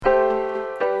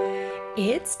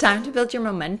It's time to build your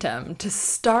momentum to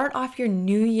start off your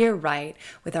new year right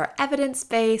with our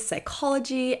evidence-based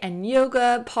psychology and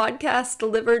yoga podcast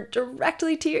delivered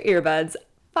directly to your earbuds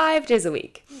 5 days a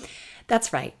week.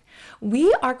 That's right.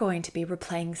 We are going to be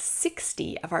replaying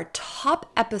 60 of our top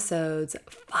episodes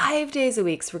 5 days a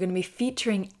week. So we're going to be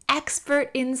featuring expert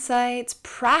insights,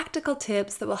 practical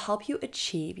tips that will help you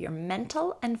achieve your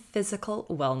mental and physical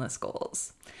wellness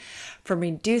goals. From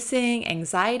reducing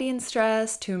anxiety and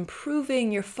stress to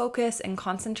improving your focus and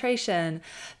concentration,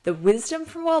 the Wisdom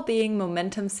for Wellbeing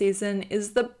Momentum Season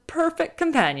is the perfect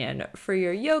companion for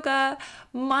your yoga,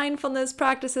 mindfulness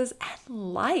practices,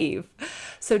 and life.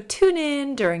 So tune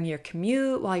in during your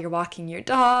commute, while you're walking your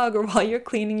dog, or while you're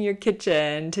cleaning your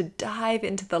kitchen to dive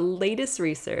into the latest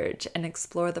research and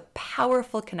explore the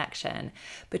powerful connection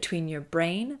between your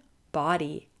brain,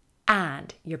 body,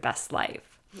 and your best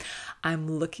life.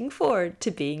 I'm looking forward to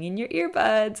being in your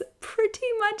earbuds pretty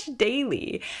much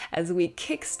daily as we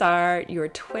kickstart your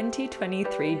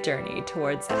 2023 journey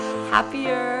towards a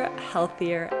happier,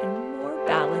 healthier, and more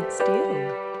balanced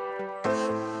you.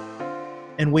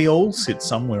 And we all sit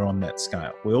somewhere on that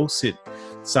scale. We all sit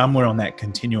somewhere on that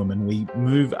continuum and we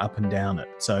move up and down it.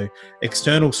 So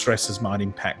external stresses might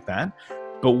impact that.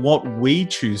 But what we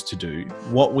choose to do,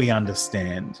 what we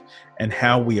understand, and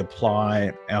how we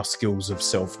apply our skills of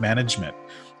self-management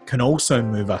can also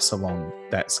move us along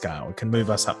that scale. It can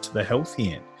move us up to the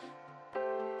healthy end.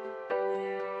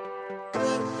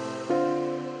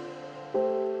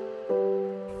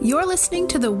 You're listening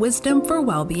to the Wisdom for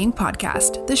Wellbeing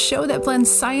podcast, the show that blends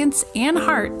science and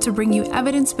heart to bring you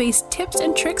evidence-based tips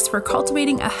and tricks for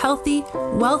cultivating a healthy,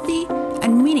 wealthy,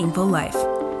 and meaningful life.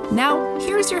 Now,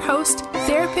 here's your host,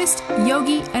 therapist,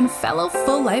 yogi, and fellow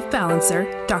full life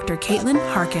balancer, Dr. Caitlin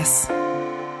Harkis.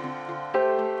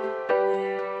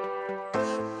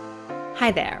 Hi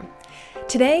there.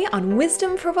 Today on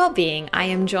Wisdom for Wellbeing, I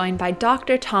am joined by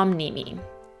Dr. Tom Nehmy.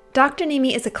 Dr.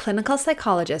 Nehmy is a clinical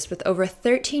psychologist with over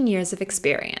 13 years of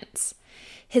experience.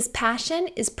 His passion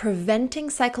is preventing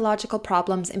psychological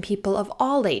problems in people of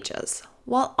all ages,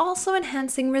 while also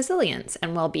enhancing resilience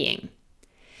and well-being.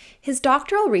 His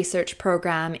doctoral research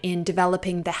program in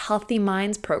developing the Healthy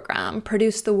Minds program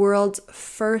produced the world's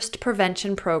first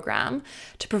prevention program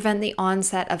to prevent the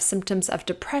onset of symptoms of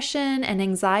depression and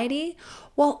anxiety,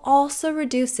 while also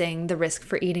reducing the risk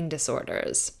for eating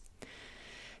disorders.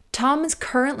 Tom is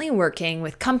currently working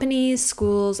with companies,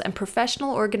 schools, and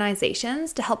professional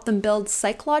organizations to help them build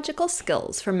psychological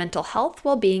skills for mental health,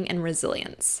 well-being, and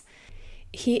resilience.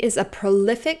 He is a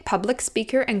prolific public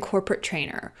speaker and corporate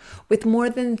trainer, with more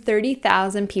than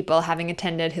 30,000 people having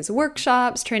attended his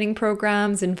workshops, training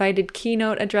programs, invited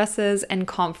keynote addresses, and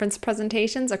conference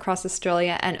presentations across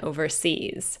Australia and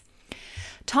overseas.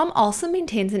 Tom also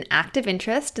maintains an active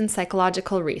interest in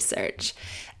psychological research,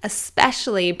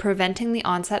 especially preventing the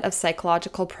onset of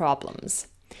psychological problems.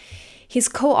 He's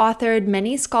co-authored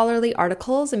many scholarly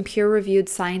articles in peer-reviewed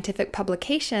scientific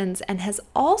publications and has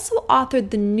also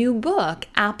authored the new book,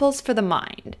 Apples for the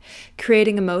Mind,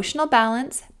 Creating Emotional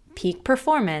Balance, Peak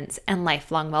Performance, and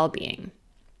Lifelong Well-Being.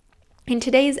 In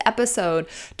today's episode,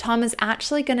 Tom is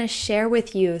actually going to share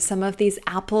with you some of these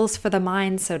apples for the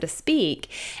mind, so to speak,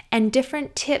 and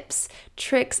different tips,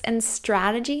 tricks, and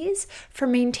strategies for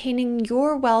maintaining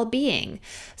your well-being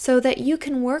so that you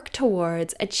can work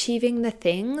towards achieving the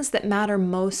things that matter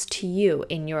most to you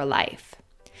in your life.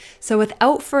 So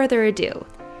without further ado,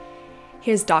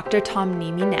 here's Dr. Tom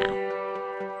Nehmy now.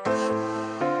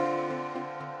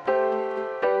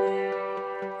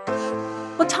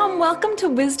 Well, Tom, welcome to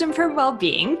Wisdom for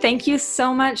Wellbeing. Thank you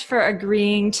so much for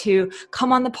agreeing to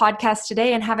come on the podcast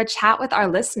today and have a chat with our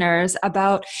listeners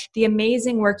about the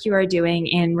amazing work you are doing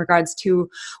in regards to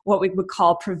what we would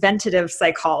call preventative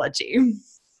psychology.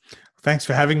 Thanks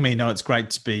for having me. No, it's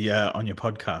great to be on your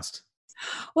podcast.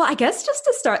 Well, I guess just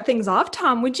to start things off,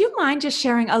 Tom, would you mind just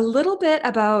sharing a little bit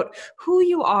about who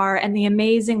you are and the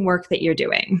amazing work that you're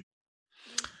doing?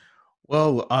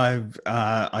 Well,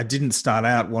 I didn't start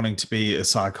out wanting to be a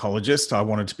psychologist. I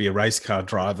wanted to be a race car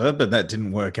driver, but that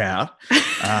didn't work out.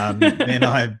 Then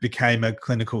I became a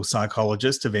clinical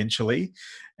psychologist eventually,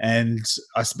 and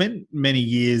I spent many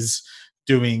years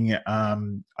doing,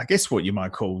 I guess, what you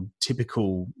might call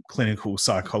typical clinical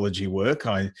psychology work.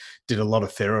 I did a lot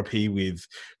of therapy with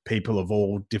people of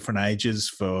all different ages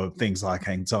for things like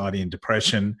anxiety and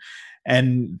depression,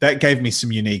 and that gave me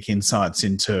some unique insights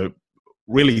into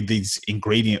really these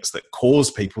ingredients that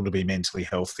cause people to be mentally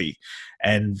healthy.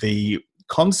 And the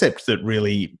concept that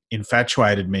really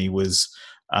infatuated me was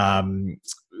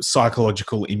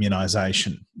psychological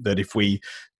immunization, that if we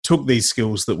took these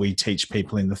skills that we teach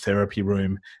people in the therapy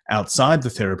room outside the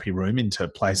therapy room into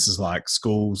places like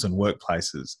schools and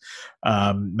workplaces.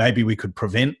 Maybe we could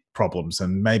prevent problems,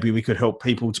 and maybe we could help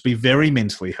people to be very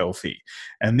mentally healthy.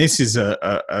 And this is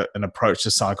an approach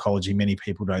to psychology many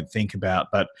people don't think about,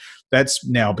 but that's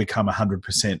now become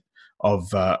 100%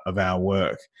 of our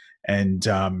work. And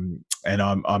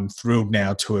I'm thrilled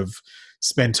now to have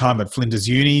spent time at Flinders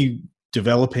Uni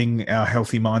developing our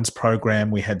Healthy Minds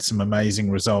program. We had some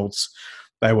amazing results.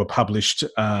 They were published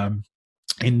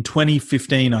in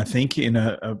 2015, I think, in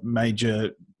a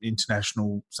major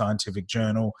international scientific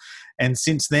journal. And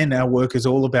since then, our work is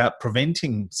all about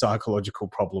preventing psychological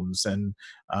problems. And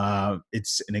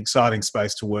it's an exciting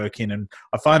space to work in. And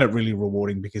I find it really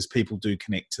rewarding because people do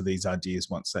connect to these ideas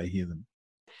once they hear them.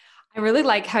 I really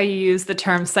like how you use the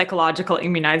term psychological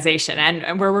immunization,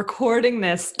 and we're recording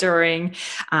this during,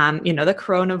 the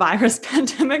coronavirus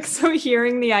pandemic. So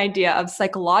hearing the idea of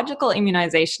psychological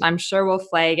immunization, I'm sure will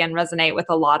flag and resonate with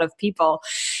a lot of people.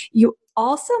 You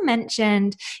also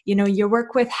mentioned, your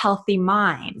work with Healthy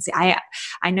Minds. I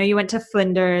know you went to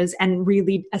Flinders and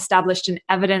really established an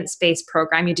evidence-based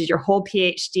program. You did your whole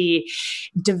PhD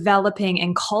developing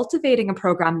and cultivating a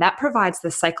program that provides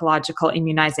the psychological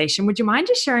immunization. Would you mind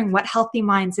just sharing what Healthy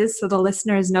Minds is so the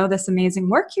listeners know this amazing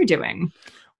work you're doing?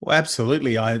 Well,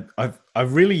 absolutely. I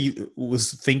really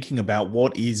was thinking about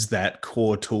what is that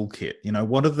core toolkit?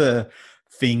 What are the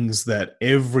things that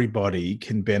everybody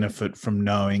can benefit from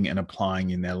knowing and applying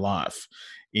in their life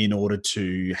in order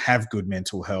to have good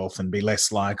mental health and be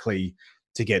less likely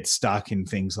to get stuck in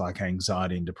things like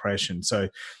anxiety and depression. So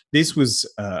this was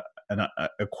a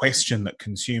question that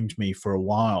consumed me for a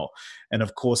while. And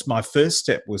of course, my first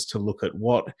step was to look at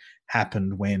what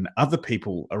happened when other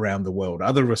people around the world,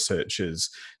 other researchers,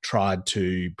 tried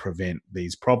to prevent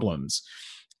these problems.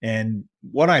 And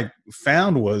what I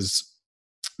found was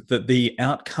that the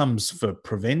outcomes for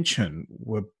prevention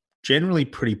were generally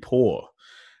pretty poor.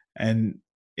 And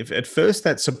if at first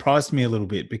that surprised me a little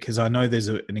bit, because I know there's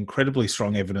an incredibly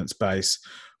strong evidence base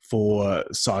for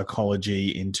psychology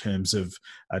in terms of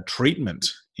treatment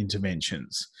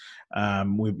interventions.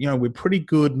 We're pretty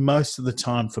good most of the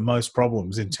time for most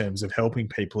problems in terms of helping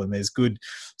people, and there's good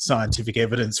scientific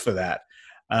evidence for that.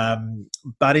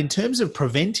 But in terms of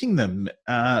preventing them,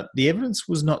 the evidence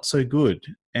was not so good.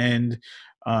 And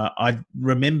I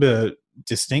remember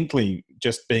distinctly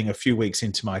just being a few weeks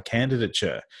into my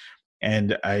candidature,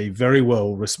 and a very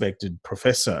well-respected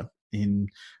professor in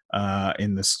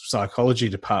the psychology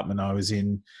department I was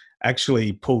in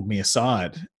actually pulled me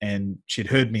aside, and she'd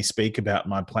heard me speak about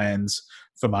my plans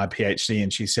for my PhD,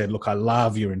 and she said, "Look, I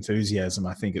love your enthusiasm.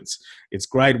 I think it's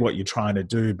great what you're trying to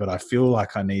do, but I feel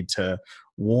like I need to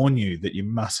warn you that you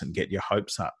mustn't get your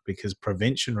hopes up, because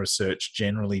prevention research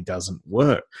generally doesn't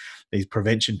work. These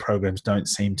prevention programs don't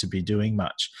seem to be doing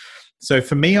much." So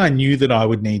for me, I knew that I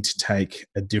would need to take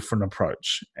a different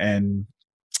approach. And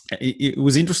it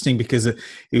was interesting because it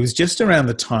was just around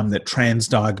the time that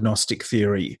transdiagnostic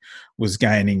theory was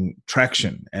gaining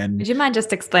traction. And would you mind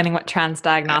just explaining what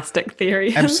transdiagnostic theory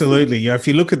is? Absolutely. If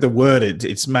you look at the word,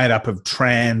 it's made up of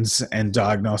trans and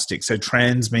diagnostic. So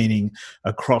trans meaning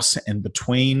across and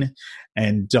between,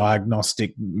 and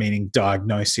diagnostic meaning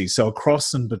diagnoses. So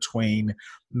across and between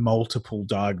multiple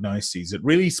diagnoses. It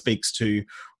really speaks to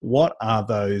what are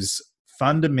those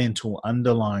fundamental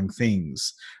underlying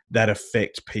things that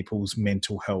affect people's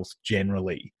mental health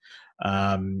generally.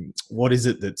 What is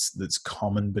it that's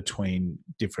common between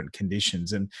different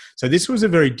conditions? And so this was a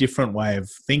very different way of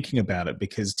thinking about it,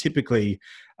 because typically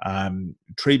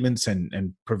treatments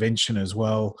and prevention as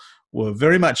well were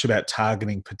very much about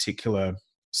targeting particular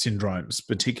syndromes,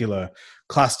 particular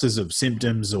clusters of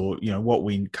symptoms, or what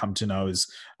we come to know as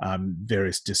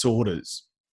various disorders.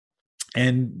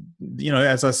 And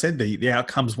as I said, the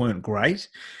outcomes weren't great.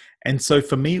 And so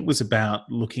for me, it was about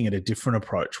looking at a different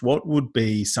approach. What would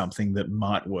be something that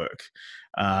might work,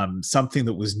 something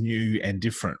that was new and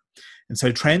different? And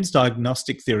so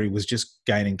transdiagnostic theory was just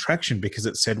gaining traction because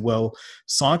it said, well,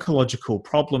 psychological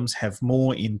problems have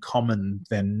more in common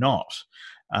than not.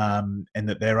 And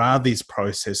that there are these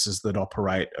processes that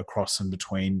operate across and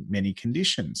between many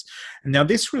conditions. And now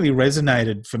this really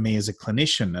resonated for me as a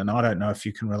clinician, and I don't know if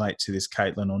you can relate to this,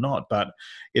 Caitlin, or not, but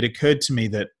it occurred to me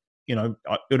that it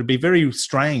would be very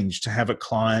strange to have a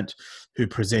client who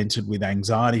presented with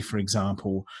anxiety, for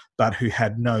example, but who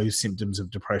had no symptoms of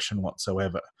depression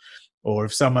whatsoever. Or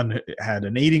if someone had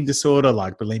an eating disorder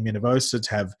like bulimia nervosa,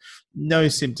 to have no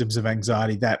symptoms of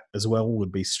anxiety, that as well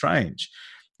would be strange.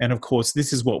 And of course,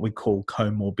 this is what we call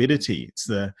comorbidity. It's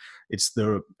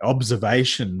the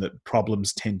observation that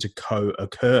problems tend to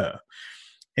co-occur.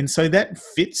 And so that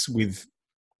fits with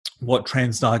what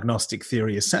transdiagnostic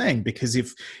theory is saying, because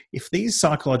if these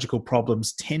psychological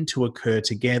problems tend to occur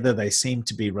together, they seem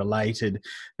to be related,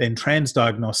 then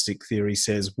transdiagnostic theory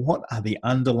says, what are the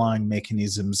underlying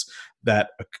mechanisms that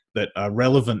are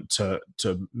relevant to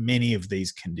many of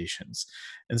these conditions?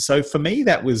 And so for me,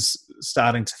 that was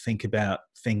starting to think about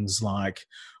things like,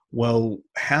 well,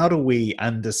 how do we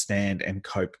understand and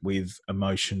cope with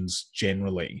emotions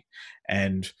generally?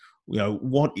 And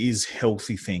what is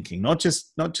healthy thinking? Not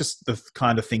just the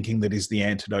kind of thinking that is the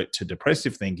antidote to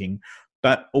depressive thinking,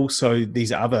 but also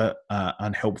these other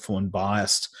unhelpful and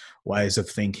biased ways of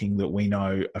thinking that we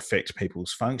know affect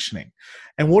people's functioning.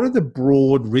 And what are the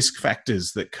broad risk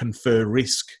factors that confer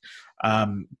risk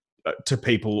to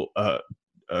people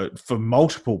for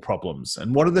multiple problems?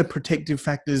 And what are the protective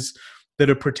factors that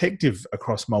are protective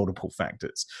across multiple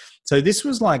factors? So this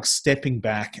was like stepping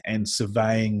back and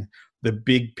surveying the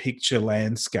big picture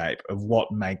landscape of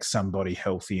what makes somebody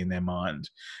healthy in their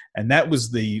mind. And that was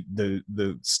the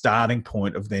starting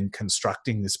point of then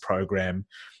constructing this program,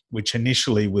 which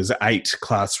initially was 8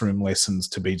 classroom lessons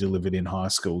to be delivered in high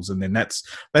schools. And then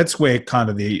that's where kind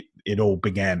of it all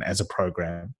began as a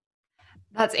program.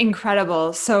 That's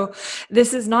incredible. So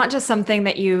this is not just something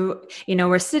that you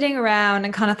were sitting around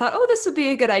and kind of thought, oh, this would be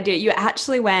a good idea. You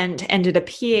actually went and did a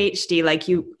PhD, like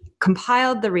you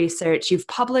compiled the research, you've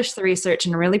published the research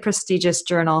in a really prestigious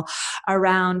journal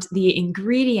around the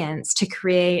ingredients to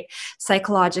create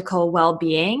psychological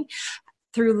well-being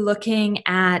through looking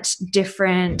at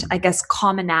different, I guess,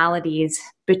 commonalities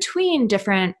between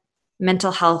different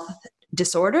mental health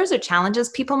disorders or challenges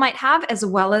people might have, as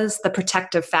well as the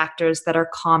protective factors that are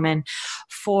common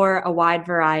for a wide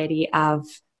variety of,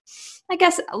 I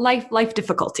guess, life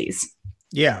difficulties.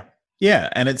 Yeah. Yeah.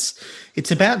 And it's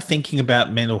about thinking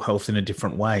about mental health in a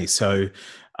different way. So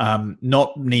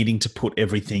not needing to put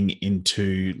everything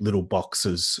into little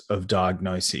boxes of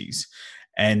diagnoses.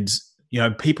 And,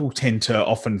 people tend to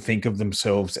often think of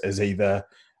themselves as either,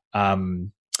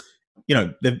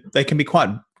 they can be quite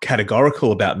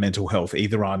categorical about mental health.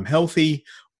 Either I'm healthy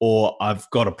or I've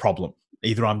got a problem.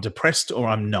 Either I'm depressed or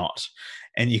I'm not.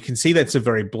 And you can see that's a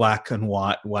very black and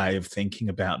white way of thinking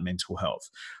about mental health.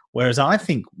 Whereas I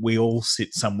think we all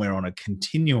sit somewhere on a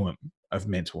continuum of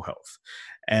mental health.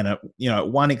 And at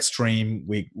one extreme,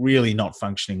 we're really not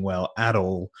functioning well at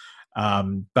all.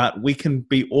 But we can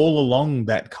be all along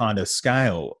that kind of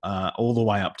scale, all the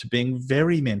way up to being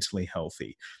very mentally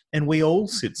healthy. And we all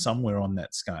sit somewhere on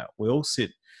that scale. We all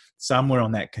sit somewhere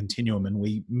on that continuum, and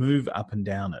we move up and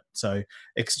down it. So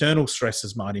external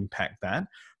stresses might impact that.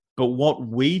 But what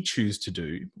we choose to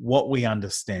do, what we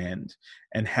understand,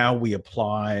 and how we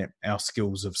apply our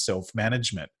skills of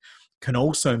self-management can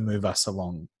also move us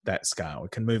along that scale.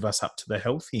 It can move us up to the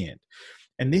healthy end.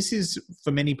 And this is,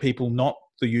 for many people, not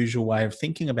the usual way of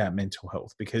thinking about mental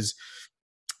health, because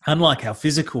unlike our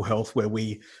physical health, where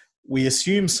we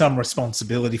assume some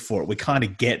responsibility for it, we kind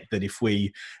of get that if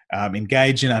we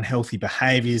engage in unhealthy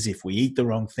behaviors, if we eat the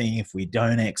wrong thing, if we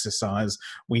don't exercise,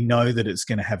 we know that it's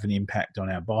going to have an impact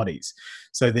on our bodies.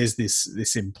 So there's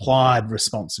this implied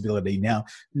responsibility. Now,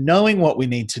 knowing what we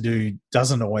need to do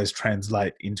doesn't always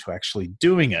translate into actually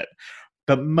doing it.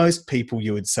 But most people,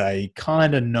 you would say,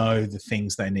 kind of know the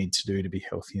things they need to do to be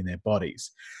healthy in their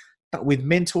bodies. But with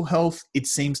mental health, it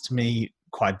seems to me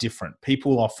quite different.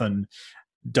 People often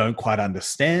don't quite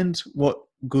understand what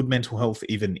good mental health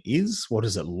even is. What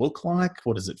does it look like?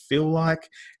 What does it feel like?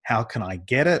 How can I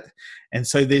get it? And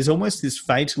so there's almost this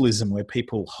fatalism where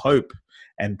people hope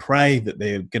and pray that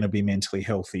they're going to be mentally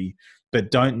healthy,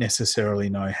 but don't necessarily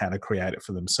know how to create it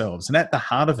for themselves. And at the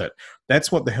heart of it,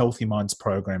 that's what the Healthy Minds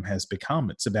program has become.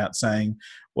 It's about saying,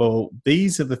 well,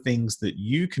 these are the things that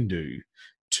you can do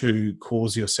to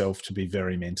cause yourself to be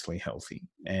very mentally healthy.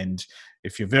 And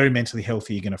if you're very mentally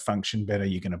healthy, you're going to function better,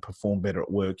 you're going to perform better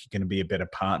at work, you're going to be a better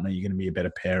partner, you're going to be a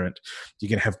better parent, you're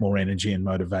going to have more energy and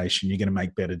motivation, you're going to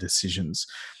make better decisions.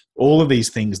 All of these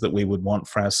things that we would want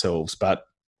for ourselves. But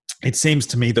it seems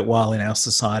to me that while in our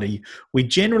society, we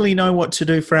generally know what to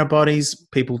do for our bodies,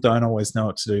 people don't always know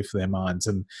what to do for their minds.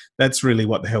 And that's really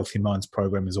what the Healthy Minds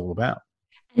program is all about.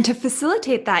 And to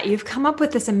facilitate that, you've come up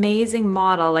with this amazing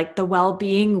model, like the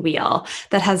Wellbeing wheel,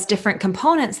 that has different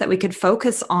components that we could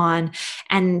focus on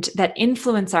and that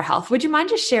influence our health. Would you mind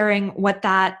just sharing what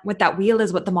that wheel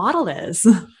is, what the model is?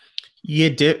 Yeah,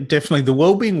 definitely. The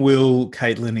Wellbeing wheel,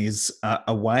 Caitlin, is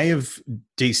a way of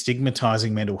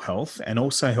destigmatizing mental health and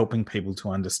also helping people to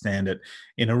understand it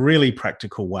in a really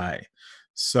practical way.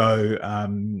 So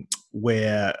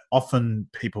where often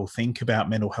people think about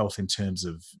mental health in terms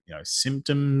of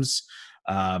symptoms,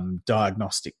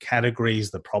 diagnostic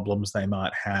categories, the problems they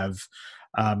might have.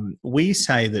 We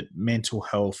say that mental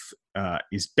health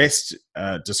is best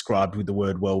described with the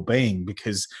word well-being,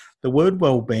 because the word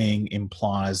well-being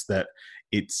implies that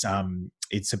it's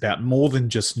about more than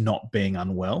just not being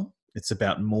unwell. It's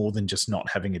about more than just not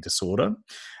having a disorder.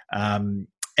 And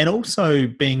also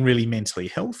being really mentally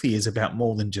healthy is about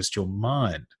more than just your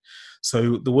mind.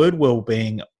 So the word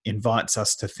well-being invites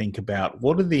us to think about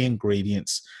what are the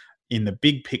ingredients in the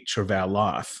big picture of our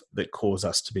life that cause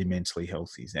us to be mentally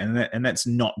healthy. And that's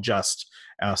not just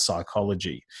our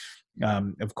psychology.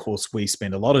 Of course, we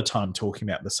spend a lot of time talking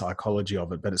about the psychology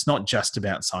of it, but it's not just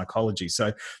about psychology.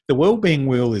 So the well-being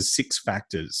wheel is 6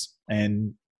 factors.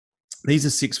 And these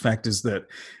are 6 factors that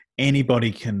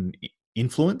anybody can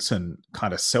influence and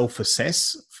kind of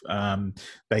self-assess.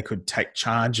 They could take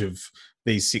charge of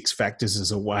these 6 factors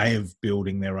as a way of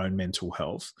building their own mental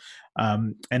health.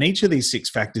 And each of these 6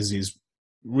 factors is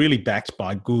really backed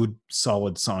by good,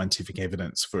 solid scientific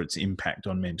evidence for its impact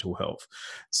on mental health.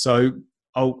 So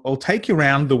I'll take you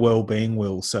around the well-being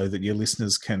wheel so that your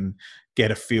listeners can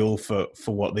get a feel for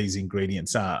what these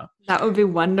ingredients are. That would be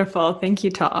wonderful. Thank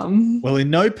you, Tom. Well, in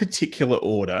no particular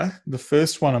order, the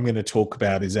first one I'm going to talk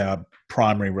about is our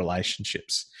primary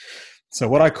relationships. So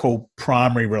what I call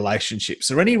primary relationships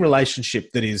are any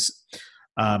relationship that is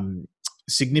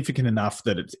significant enough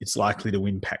that it's likely to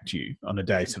impact you on a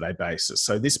day-to-day basis.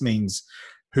 So this means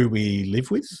who we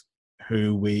live with,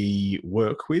 who we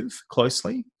work with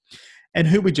closely, and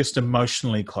who we're just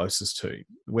emotionally closest to,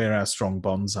 where our strong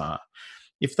bonds are.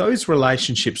 If those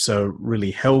relationships are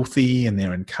really healthy and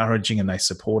they're encouraging and they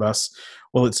support us,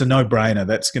 well, it's a no-brainer.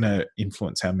 That's going to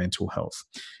influence our mental health.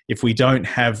 If we don't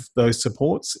have those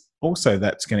supports, also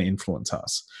that's going to influence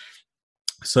us.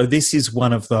 So this is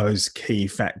one of those key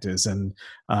factors. And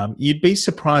you'd be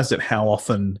surprised at how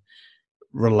often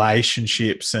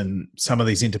relationships and some of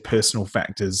these interpersonal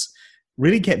factors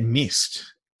really get missed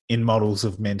in models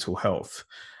of mental health.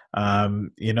 A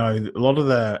lot of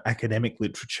the academic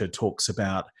literature talks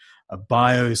about a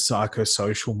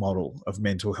biopsychosocial model of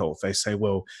mental health. They say,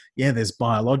 well, yeah, there's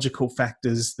biological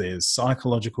factors, there's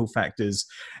psychological factors,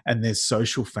 and there's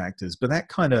social factors. But that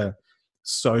kind of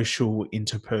social,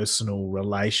 interpersonal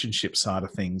relationship side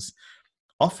of things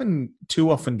too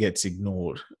often gets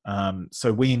ignored.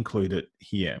 So we include it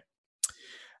here.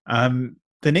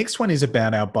 The next one is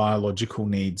about our biological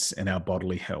needs and our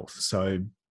bodily health. So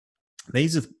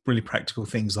these are really practical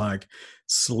things like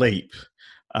sleep,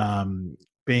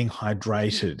 being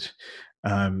hydrated,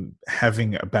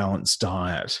 having a balanced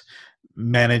diet,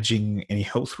 managing any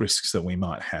health risks that we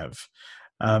might have.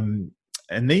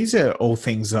 And these are all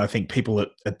things that I think people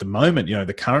at the moment,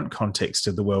 the current context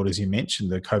of the world, as you mentioned,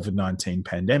 the COVID-19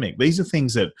 pandemic, these are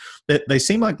things that they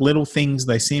seem like little things.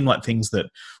 They seem like things that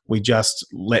we just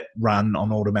let run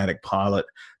on automatic pilot.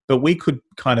 But we could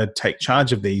kind of take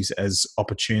charge of these as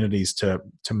opportunities to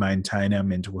maintain our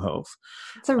mental health.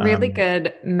 It's a really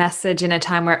good message in a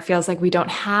time where it feels like we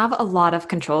don't have a lot of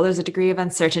control. There's a degree of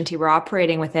uncertainty we're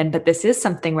operating within, but this is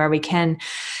something where we can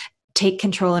take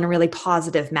control in a really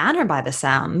positive manner by the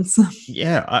sounds.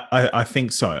 Yeah, I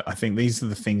think so. I think these are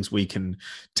the things we can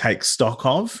take stock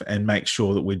of and make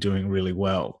sure that we're doing really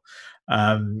well.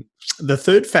 The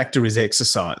third factor is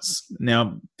exercise.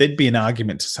 Now, there'd be an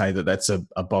argument to say that that's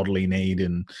a bodily need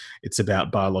and it's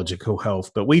about biological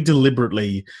health, but we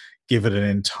deliberately give it an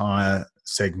entire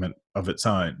segment of its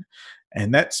own.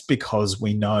 And that's because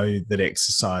we know that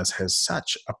exercise has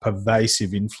such a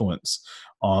pervasive influence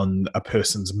on a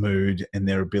person's mood and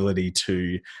their ability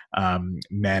to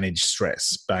manage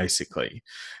stress, basically.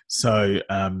 So,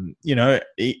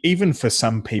 even for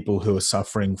some people who are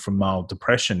suffering from mild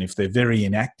depression, if they're very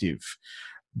inactive,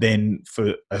 then for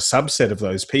a subset of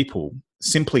those people,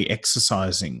 simply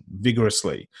exercising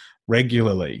vigorously,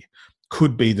 regularly,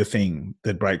 could be the thing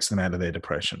that breaks them out of their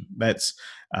depression. That's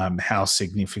how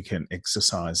significant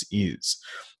exercise is.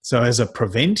 So as a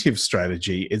preventive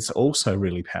strategy, it's also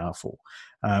really powerful.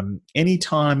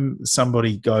 Anytime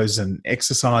somebody goes and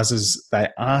exercises, they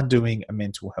are doing a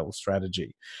mental health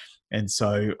strategy. And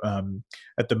so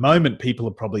at the moment, people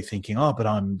are probably thinking, oh, but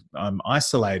I'm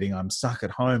isolating, I'm stuck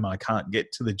at home, I can't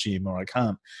get to the gym or I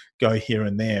can't go here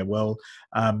and there. Well,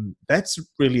 that's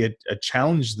really a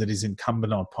challenge that is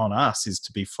incumbent upon us, is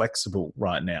to be flexible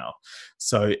right now.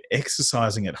 So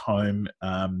exercising at home,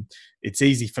 it's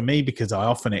easy for me because I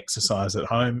often exercise at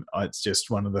home. It's just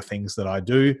one of the things that I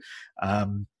do.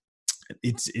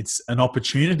 It's an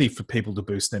opportunity for people to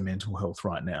boost their mental health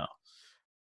right now.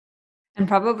 And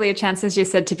probably a chance, as you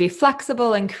said, to be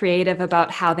flexible and creative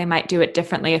about how they might do it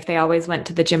differently if they always went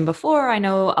to the gym before. I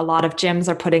know a lot of gyms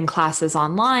are putting classes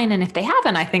online. And if they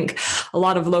haven't, I think a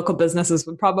lot of local businesses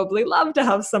would probably love to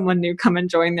have someone new come and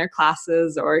join their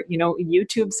classes, or,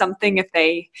 YouTube something if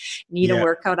they need a Yeah.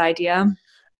 workout idea.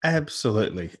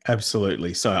 Absolutely.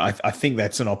 Absolutely. So I think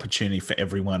that's an opportunity for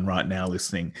everyone right now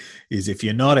listening, is if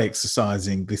you're not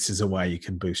exercising, this is a way you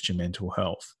can boost your mental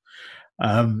health.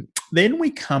 Then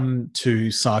we come to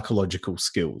psychological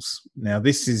skills. Now,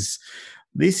 this is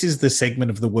the segment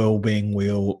of the wellbeing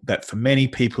wheel that for many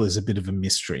people is a bit of a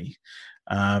mystery.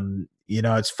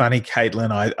 It's funny,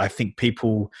 Caitlin, I think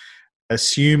people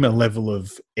assume a level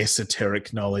of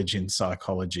esoteric knowledge in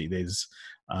psychology.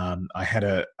 I had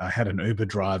an Uber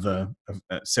driver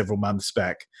several months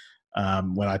back.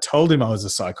 When I told him I was a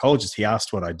psychologist, he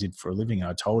asked what I did for a living.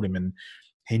 I told him, and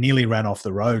he nearly ran off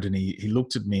the road, and he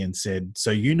looked at me and said,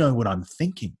 "So you know what I'm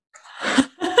thinking?"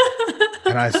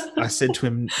 And I said to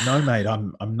him, "No, mate,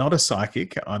 I'm not a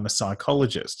psychic. I'm a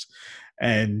psychologist."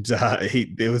 And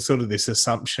there was sort of this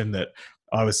assumption that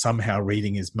I was somehow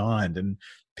reading his mind. And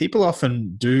people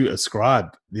often do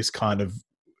ascribe this kind of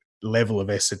level of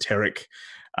esoteric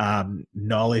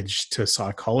knowledge to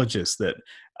psychologists that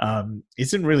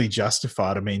isn't really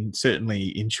justified. I mean, certainly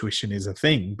intuition is a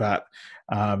thing, but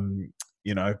I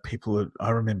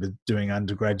remember doing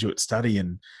undergraduate study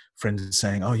and friends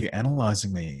saying, "Oh, you're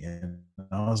analyzing me," and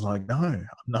I was like, "No, I'm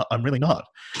not. I'm really not."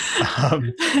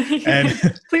 And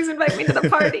Please invite me to the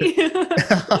party.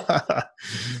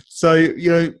 So,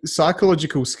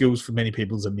 psychological skills for many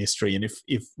people is a mystery. And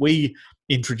if we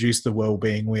introduce the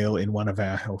wellbeing wheel in one of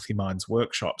our Healthy Minds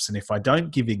workshops, and if I don't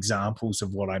give examples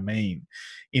of what I mean,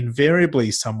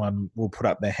 invariably someone will put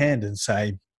up their hand and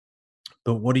say,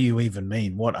 "But what do you even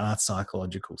mean? What are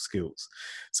psychological skills?"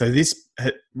 So this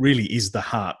really is the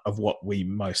heart of what we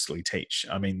mostly teach.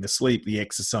 I mean, the sleep, the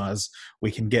exercise,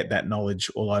 we can get that knowledge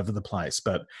all over the place,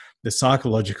 but the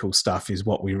psychological stuff is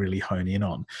what we really hone in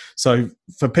on. So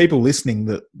for people listening,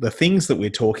 the things that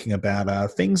we're talking about are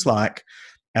things like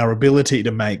our ability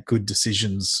to make good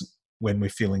decisions when we're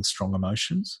feeling strong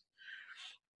emotions.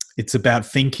 It's about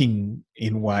thinking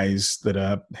in ways that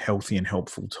are healthy and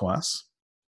helpful to us.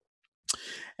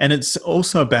 And it's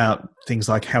also about things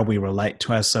like how we relate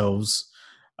to ourselves,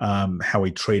 how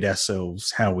we treat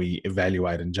ourselves, how we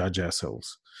evaluate and judge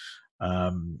ourselves.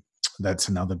 That's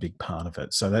another big part of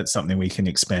it. So that's something we can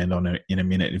expand on in a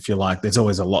minute if you like. There's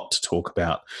always a lot to talk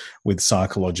about with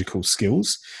psychological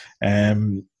skills.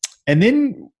 And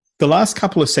then the last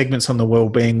couple of segments on the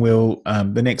wellbeing wheel,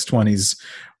 the next one is,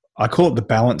 I call it the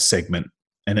balance segment.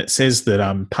 And it says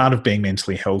that part of being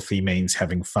mentally healthy means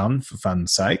having fun for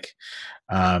fun's sake,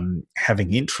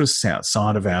 having interests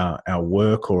outside of our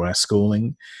work or our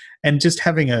schooling, and just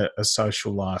having a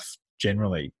social life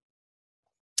generally.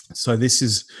 So this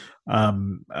is,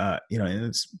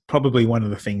 it's probably one of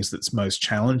the things that's most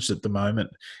challenged at the moment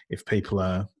if people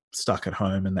are stuck at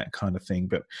home and that kind of thing.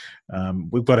 But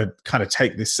we've got to kind of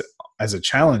take this as a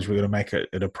challenge. We've got to make it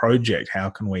a project. How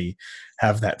can we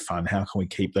have that fun? How can we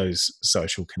keep those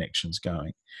social connections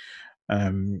going?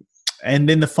 And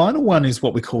then the final one is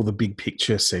what we call the big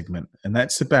picture segment. And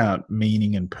that's about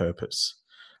meaning and purpose.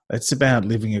 That's about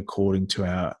living according to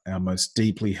our most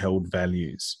deeply held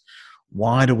values.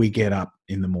 Why do we get up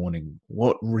in the morning?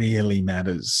 What really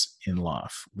matters in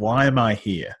life? Why am I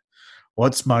here?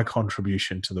 What's my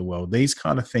contribution to the world? These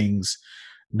kind of things,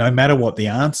 no matter what the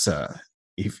answer,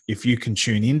 if you can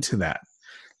tune into that,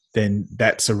 then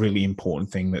that's a really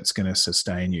important thing that's going to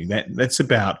sustain you. That's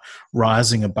about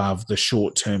rising above the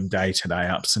short-term day-to-day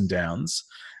ups and downs,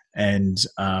 and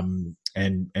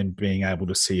being able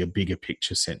to see a bigger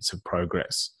picture sense of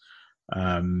progress.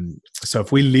 So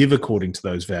if we live according to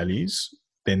those values,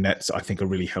 then that's, I think, a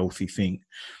really healthy thing.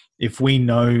 If we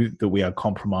know that we are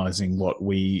compromising what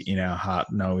we in our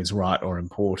heart know is right or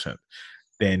important,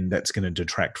 then that's going to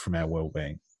detract from our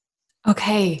well-being.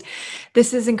 Okay,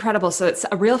 this is incredible. So it's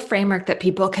a real framework that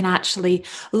people can actually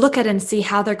look at and see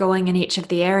how they're going in each of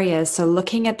the areas. So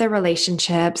looking at their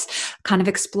relationships, kind of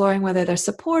exploring whether they're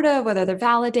supportive, whether they're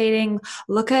validating,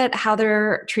 look at how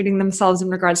they're treating themselves in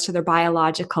regards to their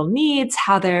biological needs,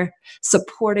 how they're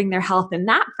supporting their health in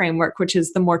that framework, which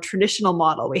is the more traditional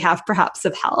model we have perhaps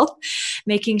of health,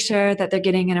 making sure that they're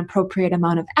getting an appropriate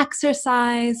amount of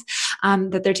exercise,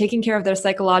 that they're taking care of their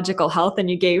psychological health.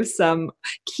 And you gave some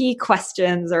key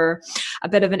questions or a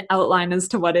bit of an outline as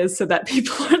to what is, so that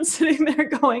people aren't sitting there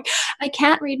going, I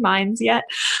can't read minds yet.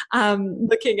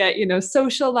 Looking at,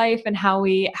 social life and how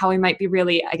we might be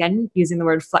really, again, using the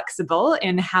word flexible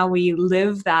in how we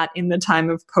live that in the time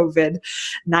of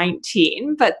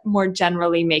COVID-19, but more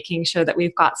generally making sure that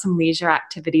we've got some leisure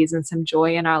activities and some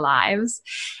joy in our lives.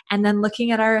 And then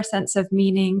looking at our sense of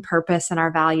meaning, purpose, and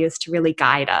our values to really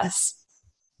guide us.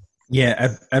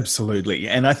 Yeah, absolutely.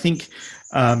 And I think,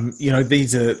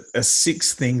 these are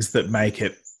 6 things that make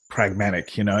it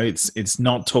pragmatic. It's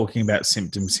not talking about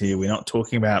symptoms here. We're not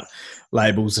talking about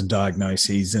labels and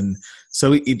diagnoses. And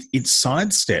so it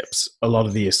sidesteps a lot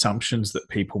of the assumptions that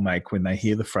people make when they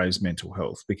hear the phrase mental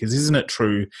health, because isn't it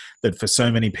true that for so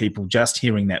many people, just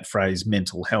hearing that phrase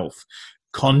mental health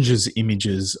conjures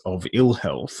images of ill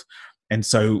health? And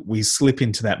so we slip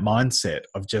into that mindset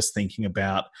of just thinking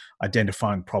about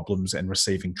identifying problems and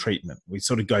receiving treatment. We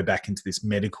sort of go back into this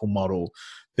medical model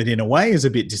that in a way is a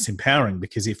bit disempowering,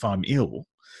 because if I'm ill,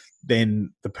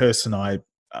 then the person I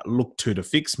look to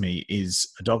fix me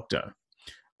is a doctor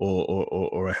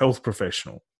or a health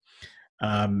professional.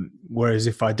 Whereas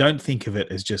if I don't think of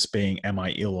it as just being, am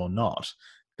I ill or not,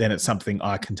 then it's something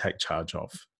I can take charge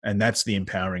of. And that's the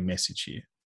empowering message here.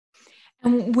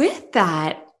 And with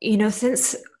that,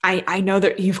 since I know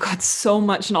that you've got so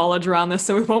much knowledge around this,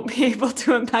 so we won't be able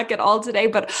to unpack it all today,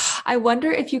 but I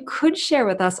wonder if you could share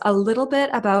with us a little bit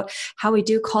about how we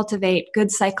do cultivate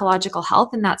good psychological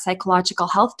health in that psychological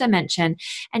health dimension.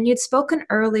 And you'd spoken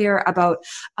earlier about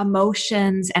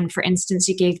emotions. And for instance,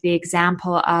 you gave the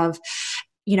example of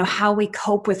how we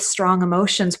cope with strong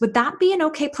emotions. Would that be an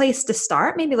okay place to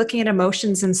start? Maybe looking at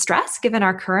emotions and stress, given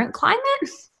our current climate?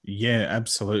 Yeah,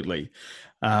 absolutely.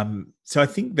 So I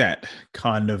think that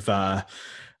kind of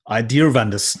idea of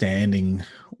understanding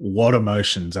what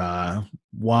emotions are,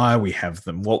 why we have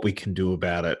them, what we can do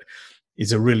about it,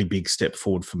 is a really big step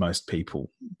forward for most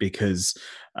people, because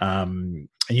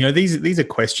these are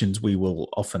questions we will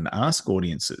often ask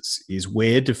audiences: is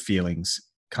where do feelings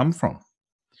come from?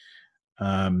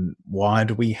 Why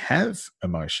do we have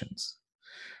emotions?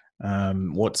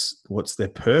 What's their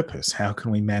purpose? How can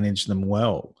we manage them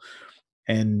well?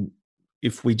 And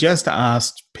if we just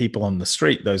asked people on the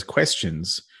street those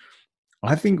questions,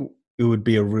 I think it would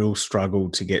be a real struggle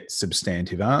to get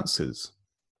substantive answers.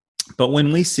 But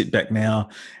when we sit back now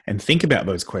and think about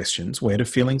those questions, where do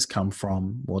feelings come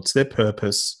from? What's their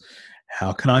purpose?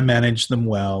 How can I manage them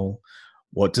well?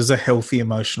 What does a healthy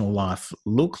emotional life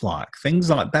look like? Things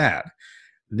like that.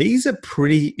 These are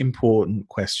pretty important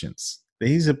questions.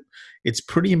 It's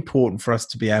pretty important for us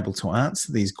to be able to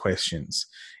answer these questions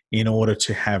in order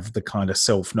to have the kind of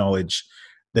self-knowledge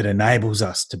that enables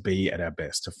us to be at our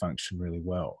best, to function really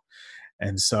well.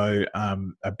 And so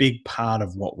a big part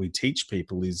of what we teach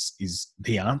people is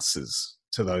the answers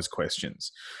to those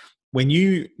questions. When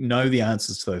you know the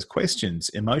answers to those questions,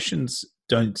 emotions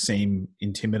don't seem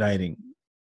intimidating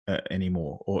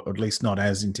anymore, or at least not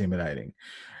as intimidating.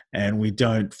 And we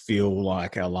don't feel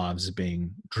like our lives are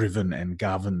being driven and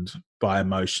governed by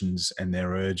emotions and their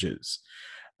urges.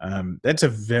 That's a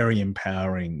very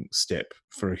empowering step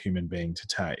for a human being to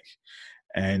take.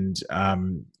 And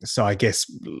so I guess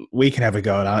we can have a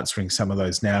go at answering some of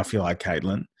those now, if you like,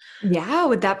 Caitlin. Yeah,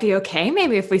 would that be okay?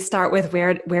 Maybe if we start with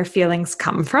where feelings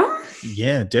come from?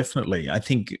 Yeah, definitely. I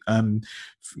think,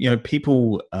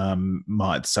 people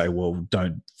might say, well,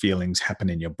 don't feelings happen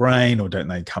in your brain, or don't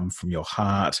they come from your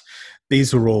heart?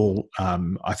 These are all,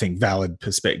 I think, valid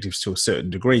perspectives to a certain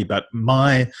degree. But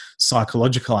my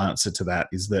psychological answer to that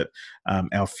is that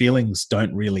our feelings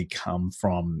don't really come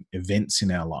from events in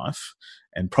our life.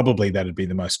 And probably that'd be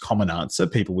the most common answer.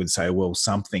 People would say, well,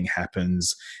 something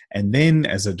happens, and then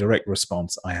as a direct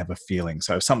response, I have a feeling.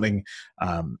 So if something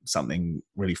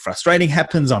really frustrating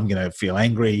happens, I'm going to feel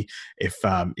angry. If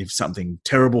something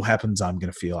terrible happens, I'm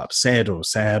going to feel upset or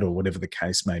sad, or whatever the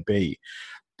case may be.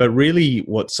 But really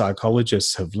what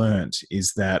psychologists have learnt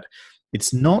is that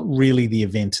it's not really the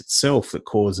event itself that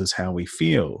causes how we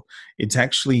feel. It's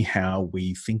actually how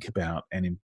we think about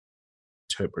and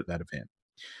interpret that event.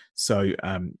 So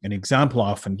an example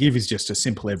I often give is just a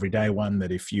simple everyday one,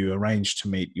 that if you arrange to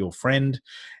meet your friend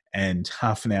and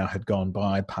half an hour had gone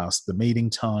by past the meeting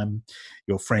time,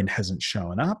 your friend hasn't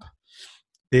shown up,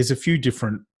 there's a few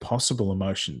different possible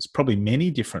emotions, probably many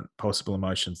different possible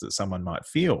emotions that someone might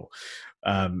feel.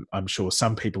 I'm sure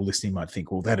some people listening might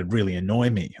think, well, that'd really annoy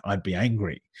me. I'd be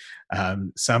angry.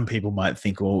 Some people might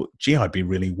think, well, gee, I'd be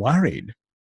really worried.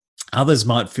 Others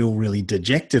might feel really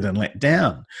dejected and let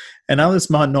down, and others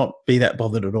might not be that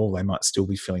bothered at all. They might still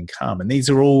be feeling calm. And these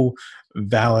are all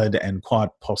valid and quite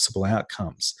possible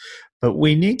outcomes. But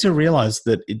we need to realize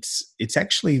that it's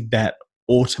actually that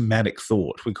automatic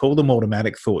thought. We call them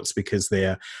automatic thoughts because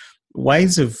they're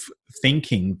ways of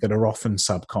thinking that are often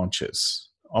subconscious,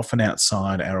 often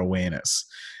outside our awareness.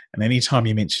 And anytime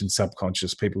you mention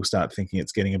subconscious, people start thinking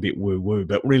it's getting a bit woo-woo.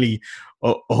 But really,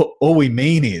 all we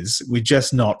mean is we're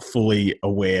just not fully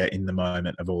aware in the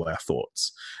moment of all our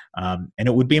thoughts. And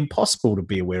it would be impossible to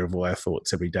be aware of all our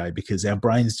thoughts every day because our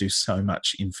brains do so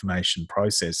much information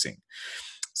processing.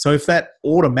 So if that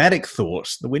automatic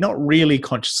thought that we're not really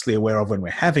consciously aware of when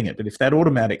we're having it, but if that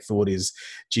automatic thought is,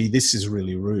 gee, this is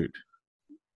really rude,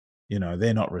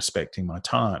 they're not respecting my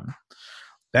time,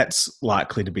 that's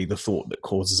likely to be the thought that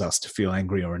causes us to feel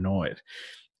angry or annoyed.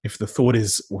 If the thought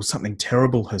is, well, something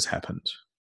terrible has happened,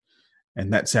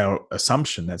 and that's our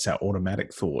assumption, that's our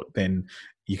automatic thought, then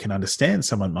you can understand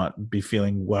someone might be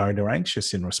feeling worried or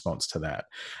anxious in response to that.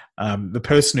 The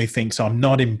person who thinks I'm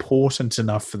not important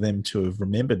enough for them to have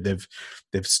remembered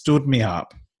they've stood me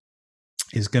up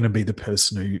is going to be the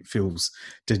person who feels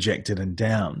dejected and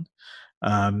down.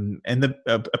 And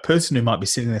a person who might be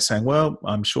sitting there saying, well,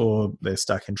 I'm sure they're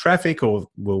stuck in traffic, or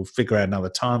we'll figure out another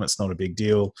time, it's not a big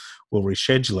deal, we'll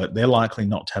reschedule it, they're likely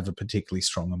not to have a particularly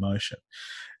strong emotion.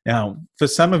 Now, for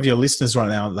some of your listeners right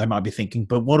now, they might be thinking,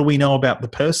 but what do we know about the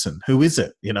person? Who is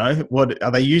it? What are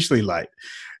they usually late?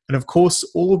 And of course,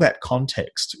 all that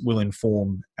context will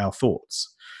inform our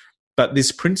thoughts. But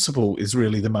this principle is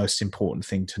really the most important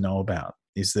thing to know about,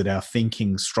 is that our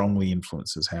thinking strongly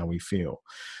influences how we feel.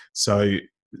 So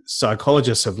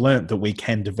psychologists have learned that we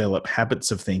can develop habits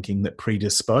of thinking that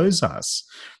predispose us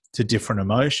to different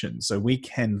emotions. So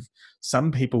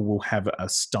some people will have a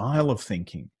style of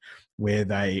thinking where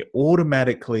they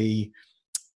automatically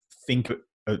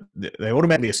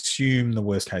assume the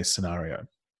worst case scenario.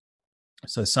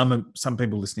 So some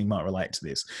people listening might relate to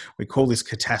this. We call this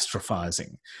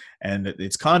catastrophizing. And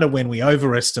it's kind of when we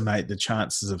overestimate the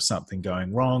chances of something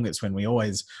going wrong. It's when we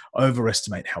always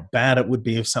overestimate how bad it would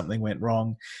be if something went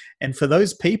wrong. And for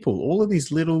those people, all of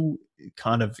these little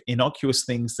kind of innocuous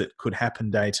things that could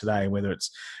happen day to day, whether it's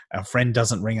our friend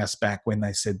doesn't ring us back when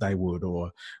they said they would,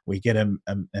 or we get an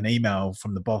email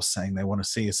from the boss saying they want to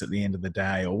see us at the end of the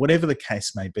day, or whatever the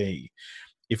case may be,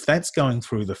 if that's going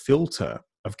through the filter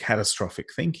of catastrophic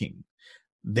thinking,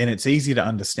 then it's easy to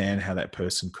understand how that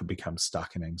person could become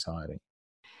stuck in anxiety.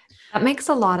 That makes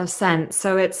a lot of sense.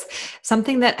 So it's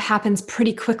something that happens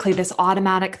pretty quickly. This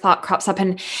automatic thought crops up,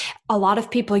 and a lot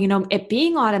of people, it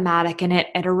being automatic and it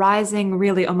arising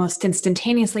really almost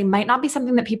instantaneously might not be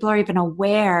something that people are even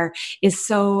aware is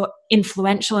so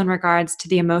influential in regards to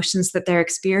the emotions that they're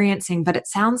experiencing. But it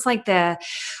sounds like the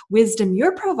wisdom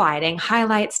you're providing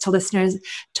highlights to listeners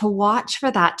to watch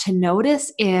for that, to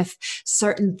notice if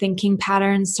certain thinking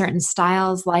patterns, certain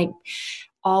styles, like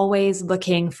always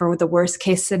looking for the worst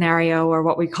case scenario, or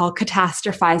what we call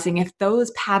catastrophizing, if those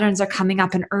patterns are coming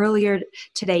up. And earlier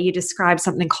today, you described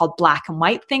something called black and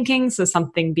white thinking. So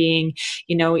something being,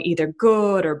 either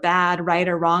good or bad, right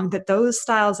or wrong, that those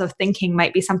styles of thinking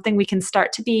might be something we can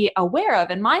start to be aware of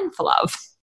and mindful of.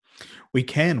 We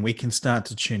can start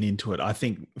to tune into it. I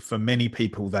think for many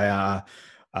people, they are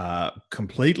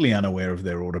completely unaware of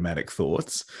their automatic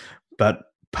thoughts, but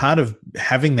part of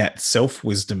having that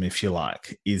self-wisdom, if you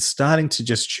like, is starting to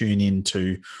just tune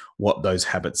into what those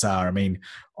habits are. I mean,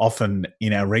 often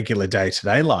in our regular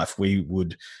day-to-day life, we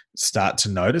would start to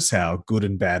notice our good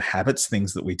and bad habits,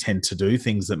 things that we tend to do,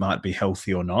 things that might be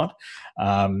healthy or not.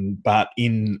 But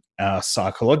in our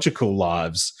psychological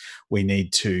lives, we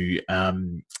need to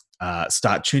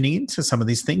start tuning into some of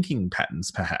these thinking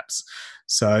patterns, perhaps.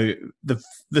 So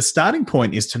the starting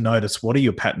point is to notice, what are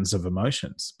your patterns of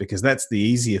emotions? Because that's the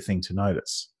easier thing to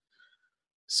notice.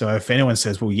 So if anyone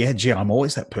says, well, yeah, gee, I'm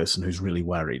always that person who's really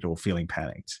worried or feeling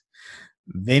panicked,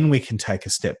 then we can take a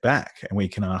step back and we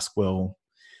can ask, well,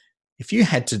 if you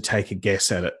had to take a guess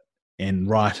at it and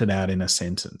write it out in a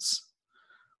sentence,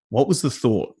 what was the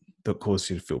thought that caused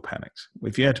you to feel panicked?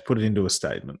 If you had to put it into a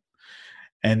statement.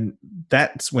 And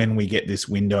that's when we get this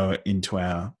window into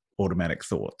our automatic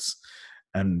thoughts.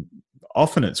 And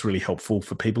often it's really helpful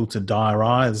for people to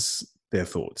diarize their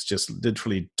thoughts, just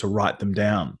literally to write them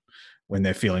down when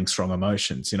they're feeling strong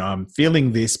emotions. I'm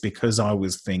feeling this because I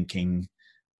was thinking,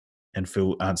 and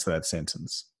answer that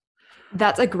sentence.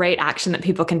 That's a great action that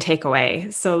people can take away.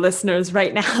 So listeners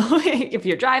right now, if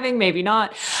you're driving, maybe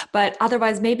not, but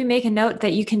otherwise maybe make a note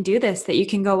that you can do this, that you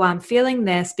can go, I'm feeling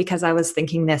this because I was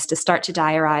thinking this, to start to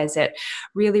diarize it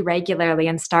really regularly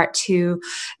and start to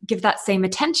give that same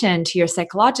attention to your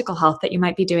psychological health that you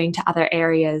might be doing to other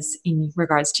areas in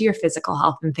regards to your physical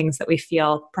health and things that we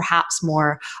feel perhaps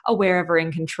more aware of or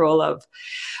in control of.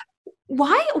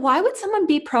 Why would someone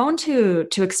be prone to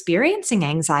experiencing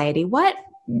anxiety? What,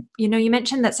 you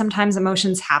mentioned that sometimes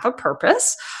emotions have a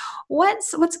purpose.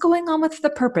 What's going on with the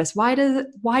purpose? Why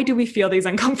do we feel these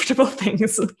uncomfortable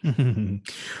things?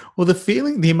 Well,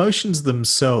 the emotions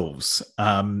themselves,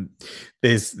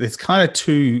 there's kind of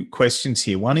two questions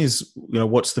here. One is,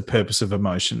 what's the purpose of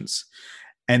emotions?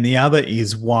 And the other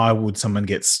is, why would someone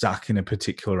get stuck in a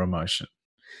particular emotion?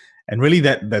 And really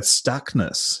that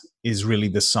stuckness is really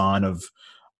the sign of,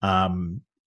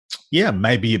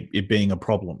 maybe it being a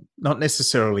problem, not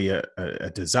necessarily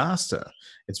a disaster.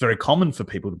 It's very common for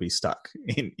people to be stuck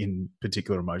in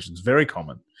particular emotions, very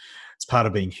common. It's part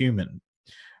of being human.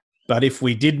 But if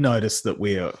we did notice that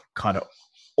we're kind of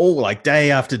all like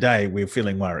day after day, we're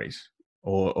feeling worried,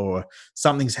 or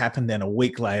something's happened, then a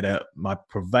week later, my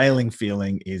prevailing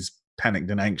feeling is panicked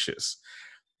and anxious,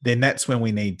 then that's when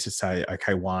we need to say,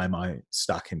 okay, why am I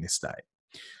stuck in this state?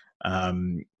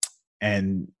 And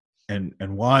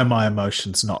why are my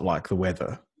emotions not like the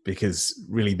weather? Because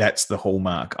really that's the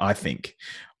hallmark, I think,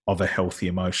 of a healthy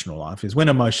emotional life, is when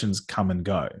emotions come and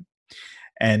go.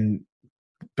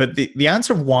 But the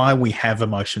answer of why we have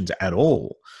emotions at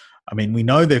all, I mean, we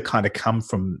know they kind of come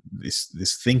from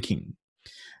this thinking.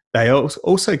 They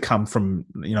also come from,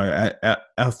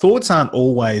 our thoughts aren't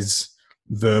always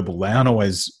verbal. They aren't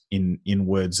always in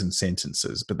words and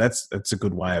sentences, but that's a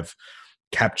good way of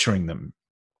capturing them.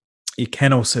 It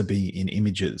can also be in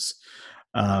images.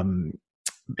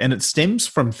 And it stems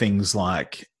from things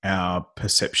like our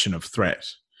perception of threat.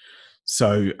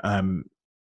 So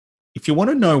if you want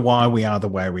to know why we are the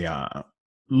way we are,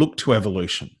 look to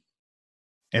evolution.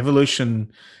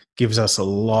 Evolution gives us a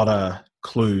lot of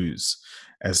clues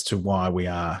as to why we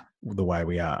are the way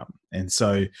we are. And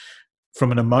so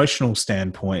from an emotional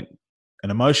standpoint,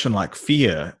 an emotion like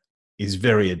fear is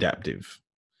very adaptive.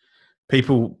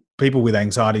 People with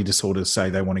anxiety disorders say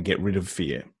they want to get rid of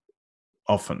fear.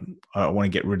 Often, I want to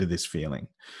get rid of this feeling.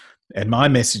 And my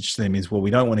message to them is, well,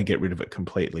 we don't want to get rid of it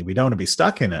completely. We don't want to be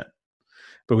stuck in it,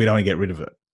 but we don't want to get rid of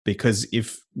it. Because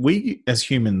if we as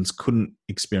humans couldn't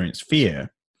experience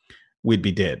fear, we'd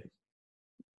be dead.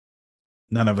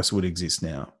 None of us would exist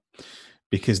now.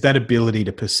 Because that ability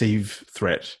to perceive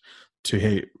threat,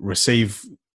 to receive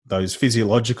those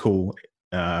physiological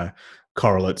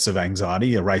correlates of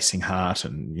anxiety, a racing heart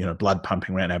and blood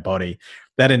pumping around our body,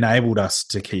 that enabled us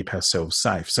to keep ourselves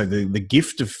safe. So the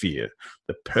gift of fear,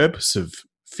 the purpose of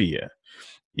fear,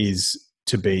 is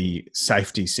to be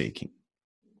safety seeking.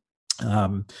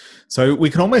 So we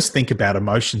can almost think about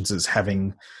emotions as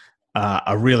having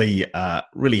a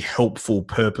really helpful,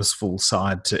 purposeful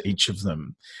side to each of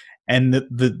them. And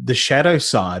the shadow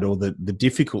side, or the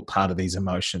difficult part of these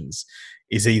emotions,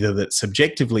 is either that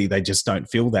subjectively they just don't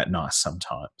feel that nice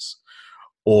sometimes,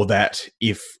 or that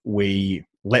if we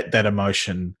let that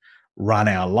emotion run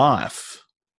our life,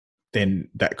 then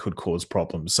that could cause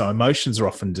problems. So emotions are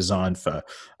often designed for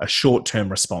a short-term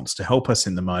response to help us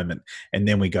in the moment, and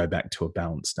then we go back to a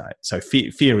balanced state. So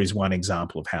fear is one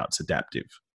example of how it's adaptive.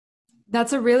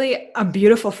 That's a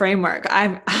beautiful framework.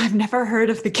 I've never heard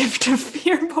of the gift of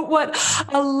fear, but what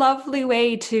a lovely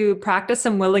way to practice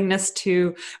some willingness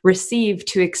to receive,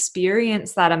 to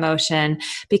experience that emotion.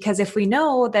 Because if we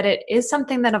know that it is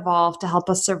something that evolved to help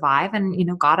us survive and,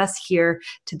 got us here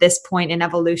to this point in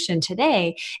evolution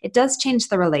today, it does change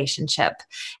the relationship.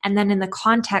 And then in the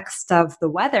context of the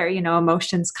weather,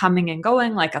 emotions coming and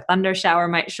going, like a thunder shower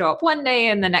might show up one day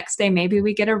and the next day, maybe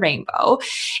we get a rainbow.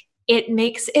 It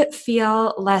makes it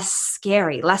feel less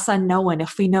scary, less unknown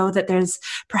if we know that there's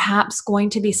perhaps going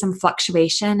to be some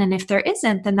fluctuation. And if there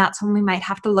isn't, then that's when we might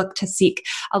have to look to seek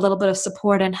a little bit of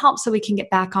support and help so we can get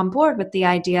back on board with the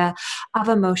idea of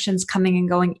emotions coming and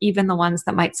going, even the ones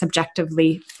that might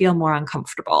subjectively feel more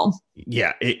uncomfortable.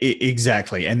 Yeah,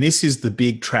 exactly. And this is the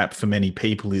big trap for many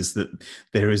people, is that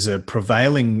there is a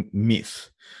prevailing myth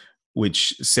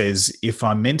which says, if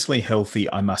I'm mentally healthy,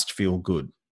 I must feel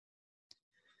good.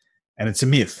 And it's a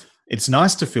myth. It's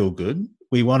nice to feel good.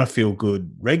 We want to feel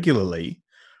good regularly,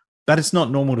 but it's not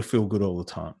normal to feel good all the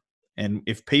time. And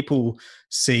if people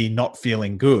see not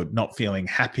feeling good, not feeling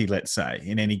happy, let's say,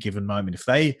 in any given moment,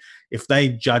 if they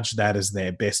judge that as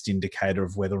their best indicator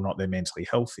of whether or not they're mentally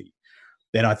healthy,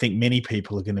 then I think many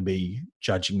people are going to be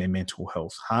judging their mental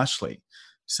health harshly,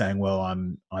 saying, well,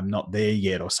 I'm not there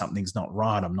yet, or something's not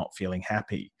right, I'm not feeling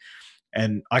happy.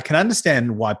 And I can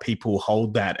understand why people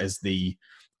hold that as the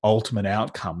ultimate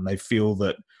outcome. They feel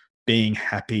that being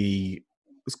happy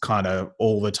kind of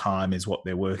all the time is what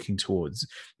they're working towards.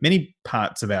 Many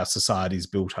parts of our society is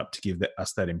built up to give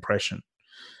us that impression.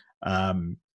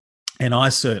 And I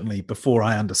certainly, before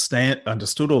I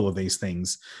understood all of these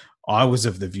things, I was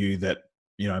of the view that,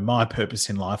 my purpose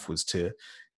in life was to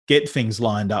get things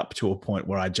lined up to a point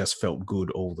where I just felt good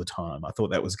all the time. I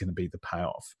thought that was going to be the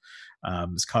payoff.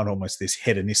 It's kind of almost this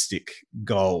hedonistic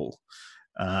goal.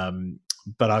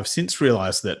 But I've since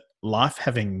realized that life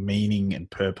having meaning and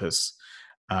purpose,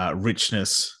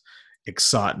 richness,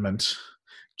 excitement,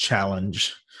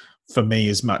 challenge, for me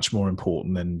is much more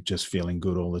important than just feeling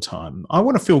good all the time. I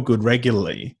want to feel good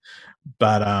regularly,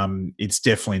 but it's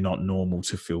definitely not normal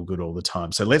to feel good all the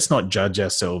time. So let's not judge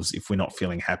ourselves if we're not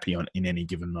feeling happy in any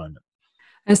given moment.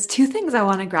 There's two things I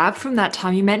want to grab from that,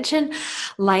 Tom. You mentioned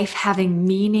life having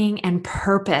meaning and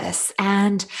purpose.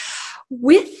 And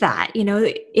with that,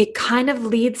 it kind of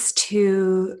leads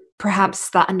to perhaps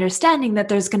the understanding that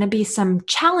there's going to be some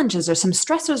challenges or some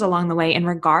stressors along the way in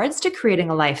regards to creating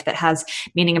a life that has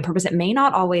meaning and purpose. It may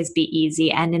not always be easy.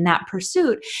 And in that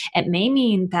pursuit, it may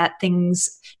mean that things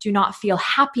do not feel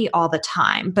happy all the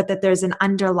time, but that there's an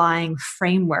underlying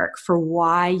framework for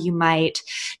why you might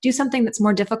do something that's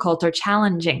more difficult or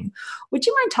challenging. Would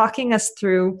you mind talking us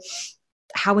through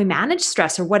how we manage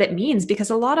stress or what it means? Because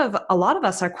a lot of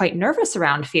us are quite nervous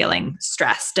around feeling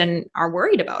stressed and are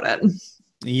worried about it.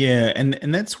 Yeah, and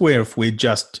that's where if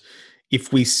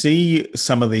we see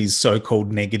some of these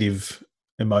so-called negative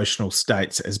emotional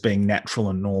states as being natural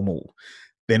and normal,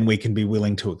 then we can be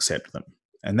willing to accept them.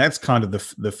 And that's kind of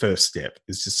the first step,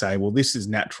 is to say, well, this is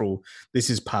natural, this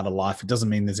is part of life. It doesn't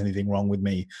mean there's anything wrong with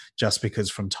me just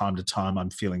because from time to time I'm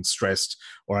feeling stressed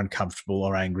or uncomfortable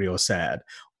or angry or sad.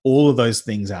 All of those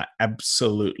things are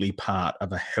absolutely part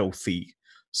of a healthy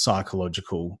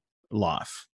psychological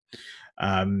life.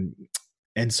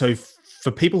 And so for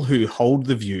people who hold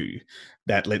the view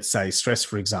that, let's say, stress,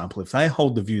 for example, if they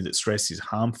hold the view that stress is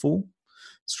harmful,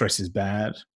 stress is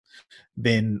bad,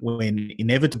 then when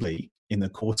inevitably in the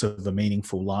course of a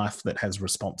meaningful life that has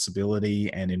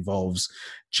responsibility and involves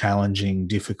challenging,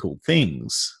 difficult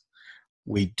things,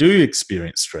 we do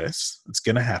experience stress, it's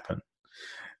going to happen,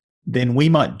 then we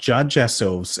might judge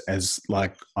ourselves as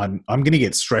like, I'm going to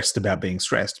get stressed about being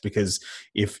stressed, because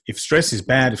if stress is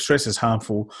bad, if stress is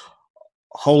harmful,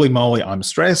 holy moly, I'm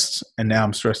stressed, and now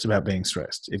I'm stressed about being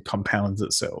stressed. It compounds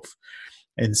itself.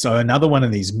 And so another one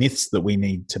of these myths that we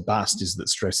need to bust is that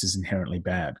stress is inherently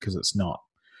bad, because it's not.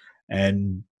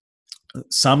 And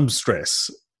some stress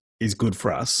is good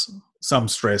for us. Some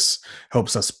stress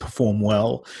helps us perform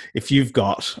well. If you've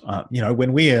got,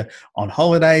 when we're on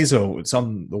holidays or it's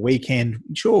on the weekend,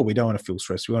 sure, we don't want to feel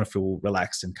stressed. We want to feel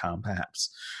relaxed and calm,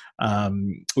 perhaps.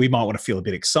 We might want to feel a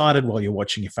bit excited while you're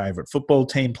watching your favorite football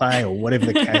team play or whatever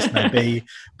the case may be.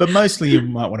 But mostly you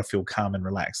might want to feel calm and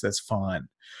relaxed. That's fine.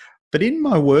 But in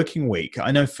my working week,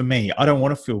 I know for me, I don't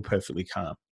want to feel perfectly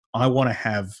calm. I want to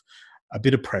have a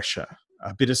bit of pressure,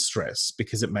 a bit of stress,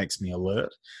 because it makes me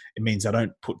alert. It means I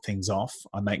don't put things off.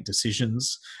 I make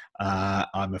decisions.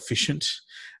 I'm efficient.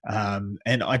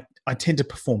 And I tend to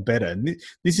perform better. And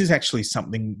this is actually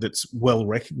something that's well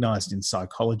recognized in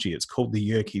psychology. It's called the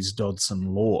Yerkes-Dodson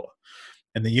law.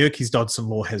 And the Yerkes-Dodson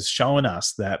law has shown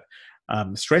us that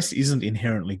stress isn't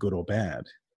inherently good or bad.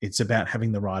 It's about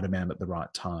having the right amount at the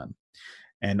right time.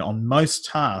 And on most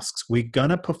tasks, we're going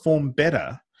to perform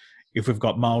better if we've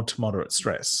got mild to moderate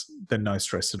stress than no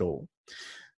stress at all.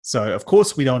 So, of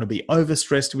course, we don't want to be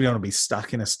overstressed. We don't want to be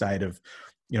stuck in a state of,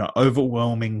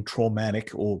 overwhelming,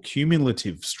 traumatic, or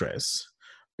cumulative stress.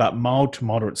 But mild to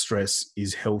moderate stress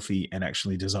is healthy and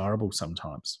actually desirable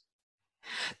sometimes.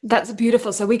 That's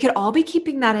beautiful. So we could all be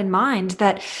keeping that in mind,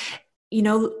 that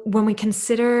when we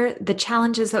consider the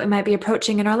challenges that we might be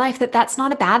approaching in our life, that's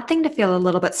not a bad thing to feel a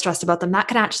little bit stressed about them. That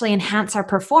could actually enhance our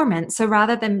performance. So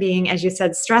rather than being, as you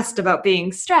said, stressed about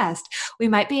being stressed, we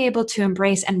might be able to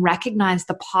embrace and recognize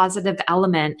the positive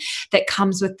element that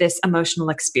comes with this emotional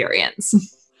experience.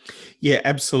 Yeah,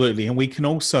 absolutely. And we can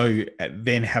also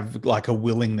then have like a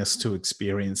willingness to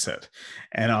experience it.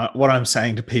 And what I'm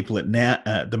saying to people at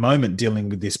the moment dealing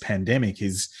with this pandemic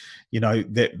is,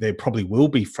 there probably will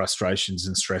be frustrations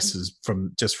and stresses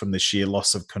from the sheer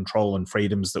loss of control and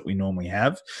freedoms that we normally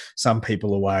have. Some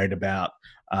people are worried about,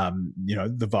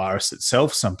 the virus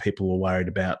itself. Some people are worried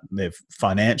about their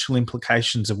financial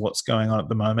implications of what's going on at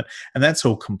the moment. And that's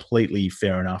all completely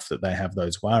fair enough that they have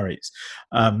those worries.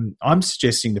 I'm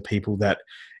suggesting to people that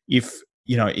if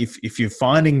you're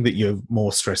finding that you're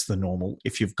more stressed than normal,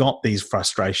 if you've got these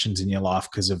frustrations in your life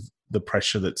because of the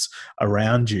pressure that's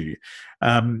around you,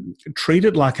 treat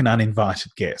it like an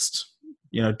uninvited guest.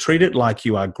 Treat it like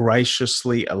you are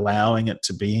graciously allowing it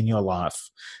to be in your life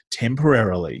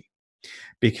temporarily,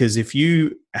 Because if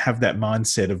you have that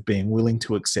mindset of being willing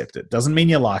to accept it, doesn't mean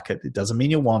you like it, it doesn't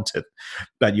mean you want it,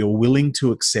 but you're willing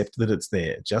to accept that it's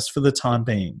there just for the time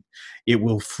being, it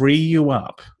will free you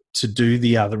up to do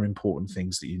the other important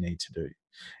things that you need to do.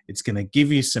 It's going to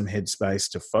give you some headspace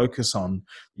to focus on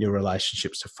your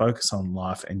relationships, to focus on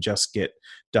life, and just get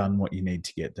done what you need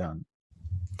to get done.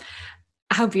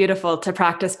 How beautiful to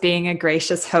practice being a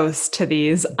gracious host to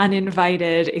these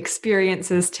uninvited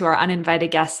experiences, to our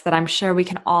uninvited guests that I'm sure we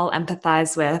can all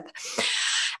empathize with.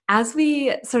 As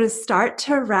we sort of start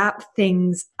to wrap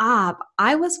things up,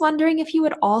 I was wondering if you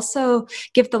would also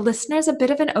give the listeners a bit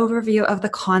of an overview of the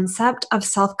concept of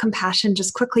self-compassion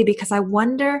just quickly, because I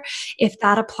wonder if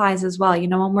that applies as well. You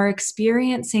know, when we're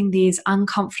experiencing these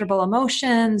uncomfortable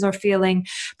emotions or feeling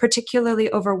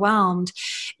particularly overwhelmed,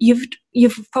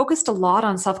 you've focused a lot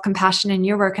on self-compassion in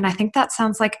your work, and I think that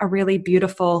sounds like a really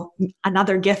beautiful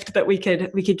another gift that we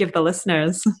could give the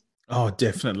listeners. Oh,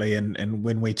 definitely. And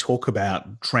when we talk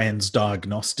about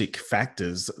transdiagnostic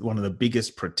factors, one of the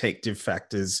biggest protective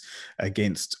factors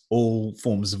against all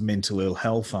forms of mental ill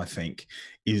health, I think,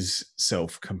 is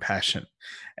self-compassion.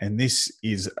 And this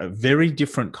is a very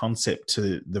different concept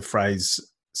to the phrase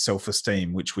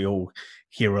self-esteem, which we all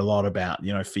hear a lot about.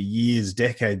 You know, for years,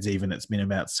 decades even, it's been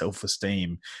about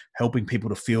self-esteem, helping people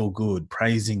to feel good,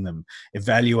 praising them,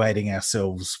 evaluating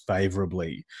ourselves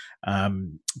favorably.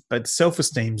 But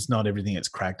self-esteem is not everything it's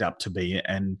cracked up to be,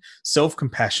 and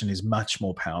self-compassion is much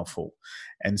more powerful.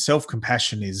 And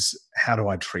self-compassion is, how do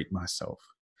I treat myself?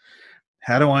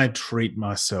 How do I treat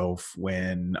myself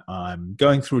when I'm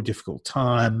going through a difficult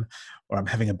time, or I'm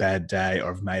having a bad day,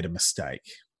 or I've made a mistake?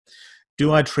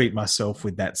 Do I treat myself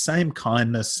with that same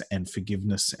kindness and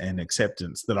forgiveness and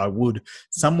acceptance that I would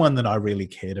someone that I really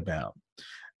cared about?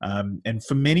 And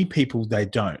for many people, they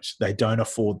don't. They don't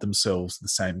afford themselves the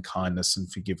same kindness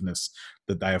and forgiveness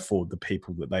that they afford the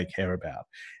people that they care about.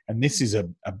 And this is a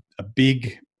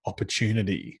big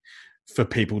opportunity for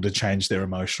people to change their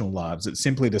emotional lives. It's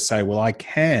simply to say, well, I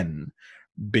can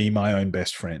be my own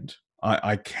best friend.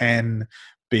 I can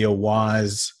be a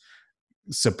wise,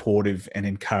 supportive and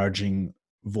encouraging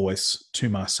voice to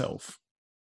myself.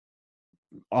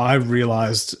 I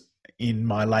realized in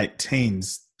my late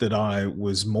teens that I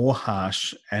was more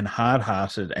harsh and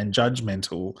hard-hearted and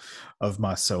judgmental of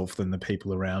myself than the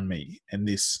people around me. And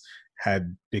this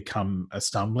had become a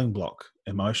stumbling block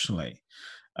emotionally.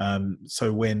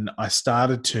 So when I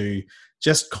started to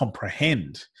just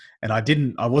comprehend, and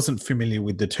I wasn't familiar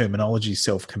with the terminology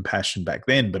self-compassion back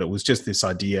then, but it was just this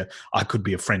idea I could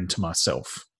be a friend to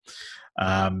myself.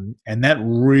 And that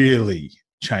really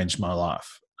changed my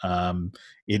life.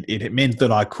 It meant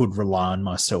that I could rely on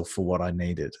myself for what I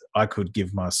needed. I could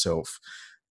give myself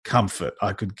comfort.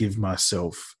 I could give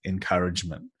myself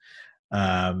encouragement.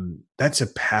 That's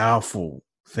a powerful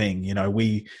thing. You know,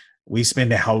 we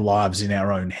spend our whole lives in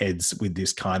our own heads with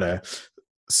this kind of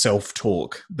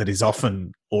self-talk that is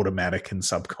often automatic and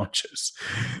subconscious.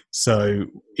 So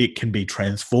it can be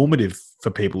transformative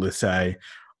for people to say,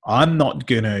 I'm not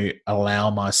going to allow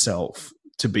myself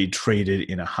to be treated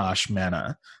in a harsh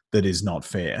manner that is not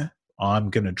fair. I'm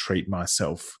going to treat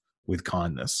myself with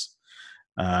kindness.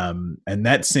 And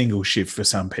that single shift for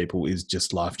some people is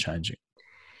just life-changing.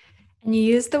 And you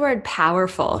use the word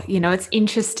powerful. You know, it's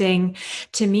interesting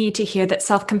to me to hear that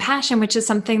self-compassion, which is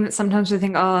something that sometimes we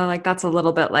think, oh, like that's a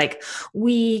little bit like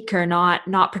weak or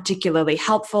not particularly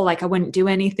helpful. Like I wouldn't do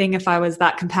anything if I was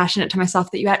that compassionate to myself,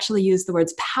 that you actually use the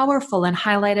words powerful and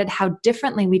highlighted how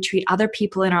differently we treat other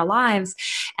people in our lives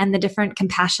and the different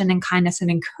compassion and kindness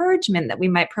and encouragement that we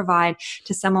might provide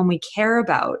to someone we care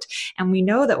about. And we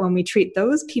know that when we treat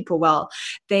those people well,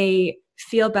 they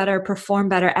feel better, perform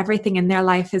better, everything in their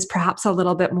life is perhaps a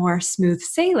little bit more smooth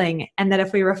sailing. And that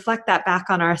if we reflect that back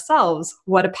on ourselves,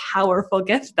 what a powerful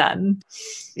gift then.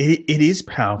 It is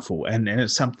powerful, and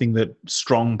it's something that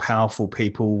strong, powerful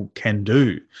people can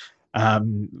do.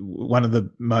 One of the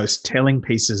most telling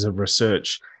pieces of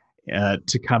research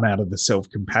to come out of the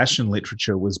self-compassion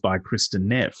literature was by Kristen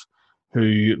Neff,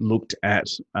 who looked at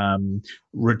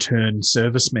returned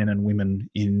servicemen and women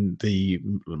in the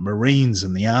Marines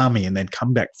and the Army, and they'd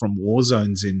come back from war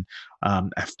zones in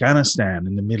Afghanistan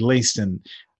and the Middle East, and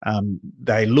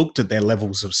they looked at their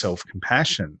levels of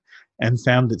self-compassion and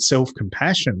found that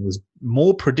self-compassion was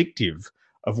more predictive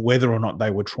of whether or not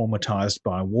they were traumatized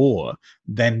by war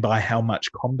than by how much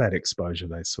combat exposure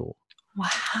they saw.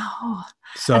 Wow,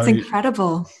 so that's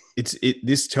incredible.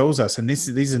 This tells us, and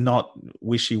these are not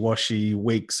wishy-washy,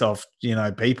 weak, soft,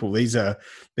 people. These are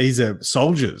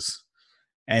soldiers,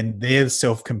 and their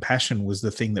self-compassion was the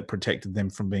thing that protected them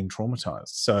from being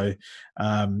traumatized. So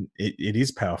it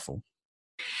is powerful.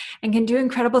 and can do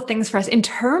incredible things for us in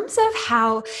terms of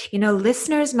how,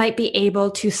 listeners might be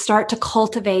able to start to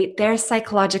cultivate their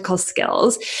psychological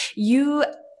skills. You,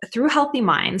 through Healthy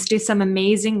Minds, do some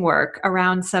amazing work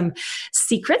around some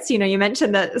secrets. You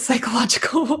mentioned that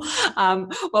psychological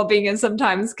well-being is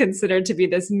sometimes considered to be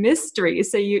this mystery.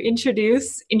 So you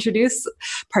introduce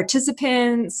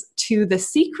participants to the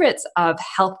secrets of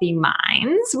Healthy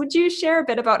Minds. Would you share a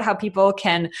bit about how people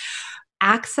can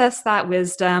access that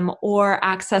wisdom or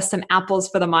access some apples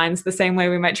for the minds the same way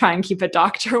we might try and keep a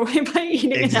doctor away by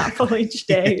eating an apple each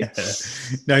day? Yeah.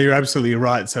 No, you're absolutely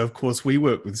right. So, of course, we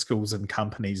work with schools and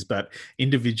companies, but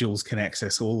individuals can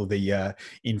access all of the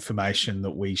information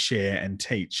that we share and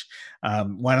teach.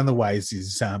 One of the ways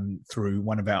is through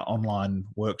one of our online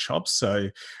workshops.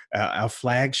 So our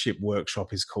flagship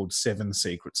workshop is called 7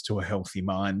 Secrets to a Healthy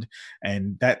Mind.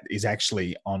 And that is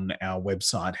actually on our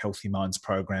website,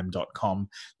 healthymindsprogram.com.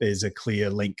 There's a clear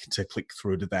link to click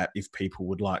through to that if people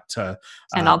would like to.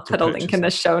 And I'll put a link in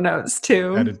the show notes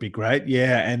too. That'd be great.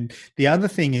 Yeah. And the other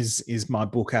thing is my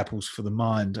book, Apples for the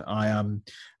Mind.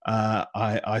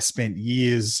 I spent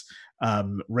years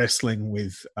wrestling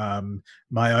with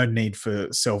my own need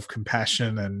for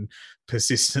self-compassion and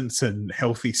persistence and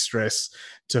healthy stress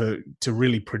to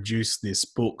really produce this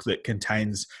book that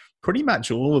contains pretty much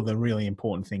all of the really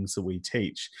important things that we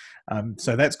teach.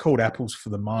 So that's called Apples for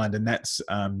the Mind, and that's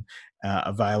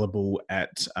available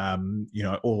at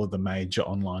all of the major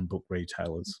online book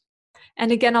retailers.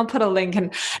 And again, I'll put a link,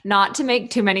 and not to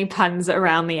make too many puns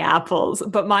around the apples,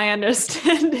 but my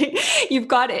understanding, you've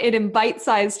got it in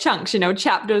bite-sized chunks,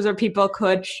 chapters where people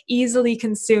could easily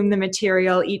consume the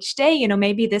material each day.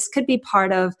 Maybe this could be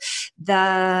part of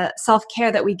the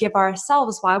self-care that we give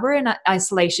ourselves while we're in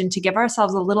isolation, to give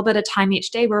ourselves a little bit of time each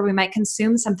day where we might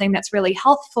consume something that's really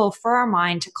healthful for our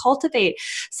mind to cultivate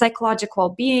psychological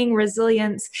well-being,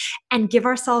 resilience, and give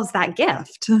ourselves that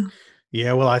gift.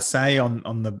 Yeah, well, I say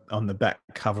on the back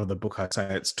cover of the book, I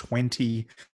say it's 20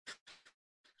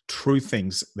 true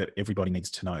things that everybody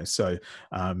needs to know. So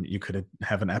you could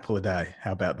have an apple a day.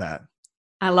 How about that?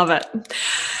 I love it.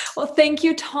 Well, thank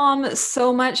you, Tom,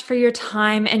 so much for your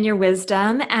time and your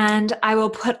wisdom. And I will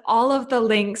put all of the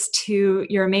links to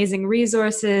your amazing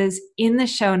resources in the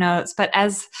show notes. But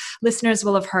as listeners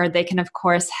will have heard, they can, of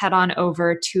course, head on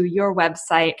over to your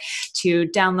website to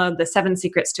download the 7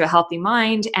 Secrets to a Healthy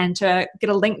Mind and to get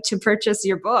a link to purchase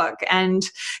your book and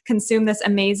consume this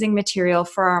amazing material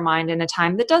for our mind in a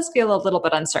time that does feel a little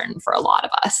bit uncertain for a lot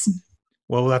of us.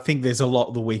 Well, I think there's a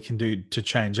lot that we can do to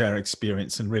change our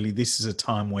experience. And really, this is a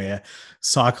time where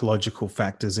psychological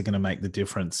factors are going to make the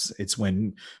difference. It's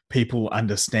when people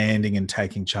understanding and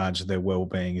taking charge of their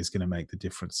well-being is going to make the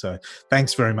difference. So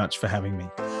thanks very much for having me.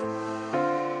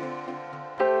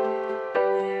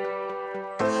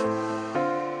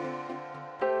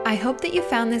 I hope that you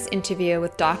found this interview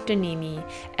with Dr. Nehmy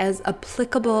as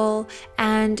applicable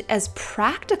and as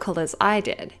practical as I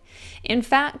did. In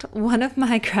fact, one of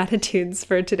my gratitudes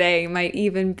for today might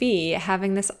even be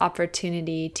having this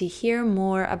opportunity to hear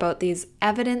more about these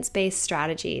evidence-based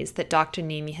strategies that Dr.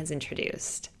 Nehmy has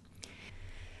introduced.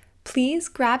 Please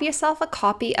grab yourself a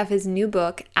copy of his new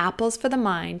book, Apples for the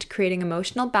Mind, Creating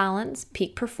Emotional Balance,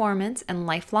 Peak Performance, and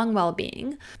Lifelong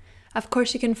Wellbeing. Of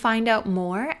course, you can find out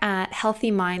more at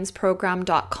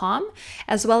healthymindsprogram.com,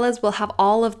 as well as we'll have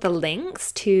all of the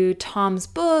links to Tom's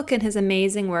book and his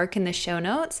amazing work in the show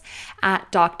notes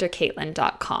at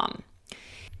drcaitlin.com.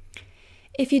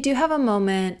 If you do have a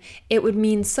moment, it would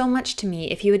mean so much to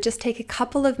me if you would just take a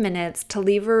couple of minutes to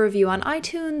leave a review on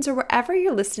iTunes or wherever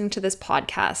you're listening to this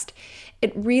podcast.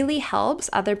 It really helps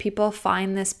other people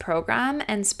find this program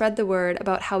and spread the word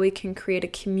about how we can create a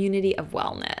community of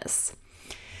wellness.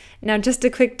 Now, just a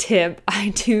quick tip,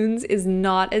 iTunes is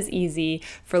not as easy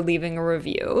for leaving a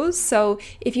review. So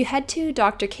if you head to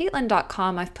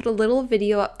drcaitlin.com, I've put a little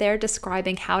video up there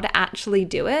describing how to actually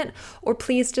do it, or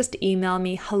please just email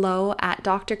me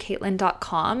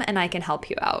hello@drcaitlin.com and I can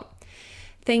help you out.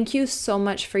 Thank you so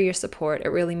much for your support. It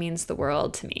really means the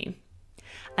world to me.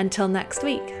 Until next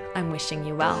week, I'm wishing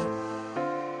you well.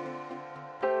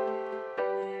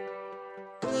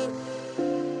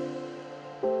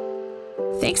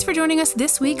 Thanks for joining us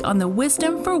this week on the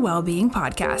Wisdom for Wellbeing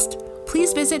podcast.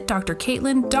 Please visit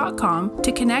drcaitlin.com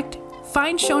to connect,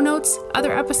 find show notes,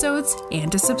 other episodes,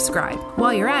 and to subscribe.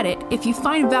 While you're at it, if you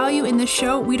find value in the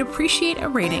show, we'd appreciate a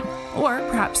rating, or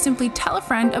perhaps simply tell a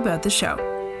friend about the show.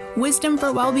 Wisdom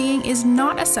for Wellbeing is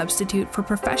not a substitute for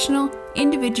professional,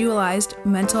 individualized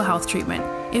mental health treatment.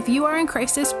 If you are in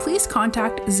crisis, please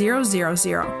contact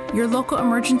 000, your local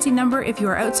emergency number if you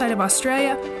are outside of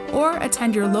Australia, or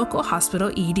attend your local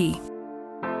hospital ED.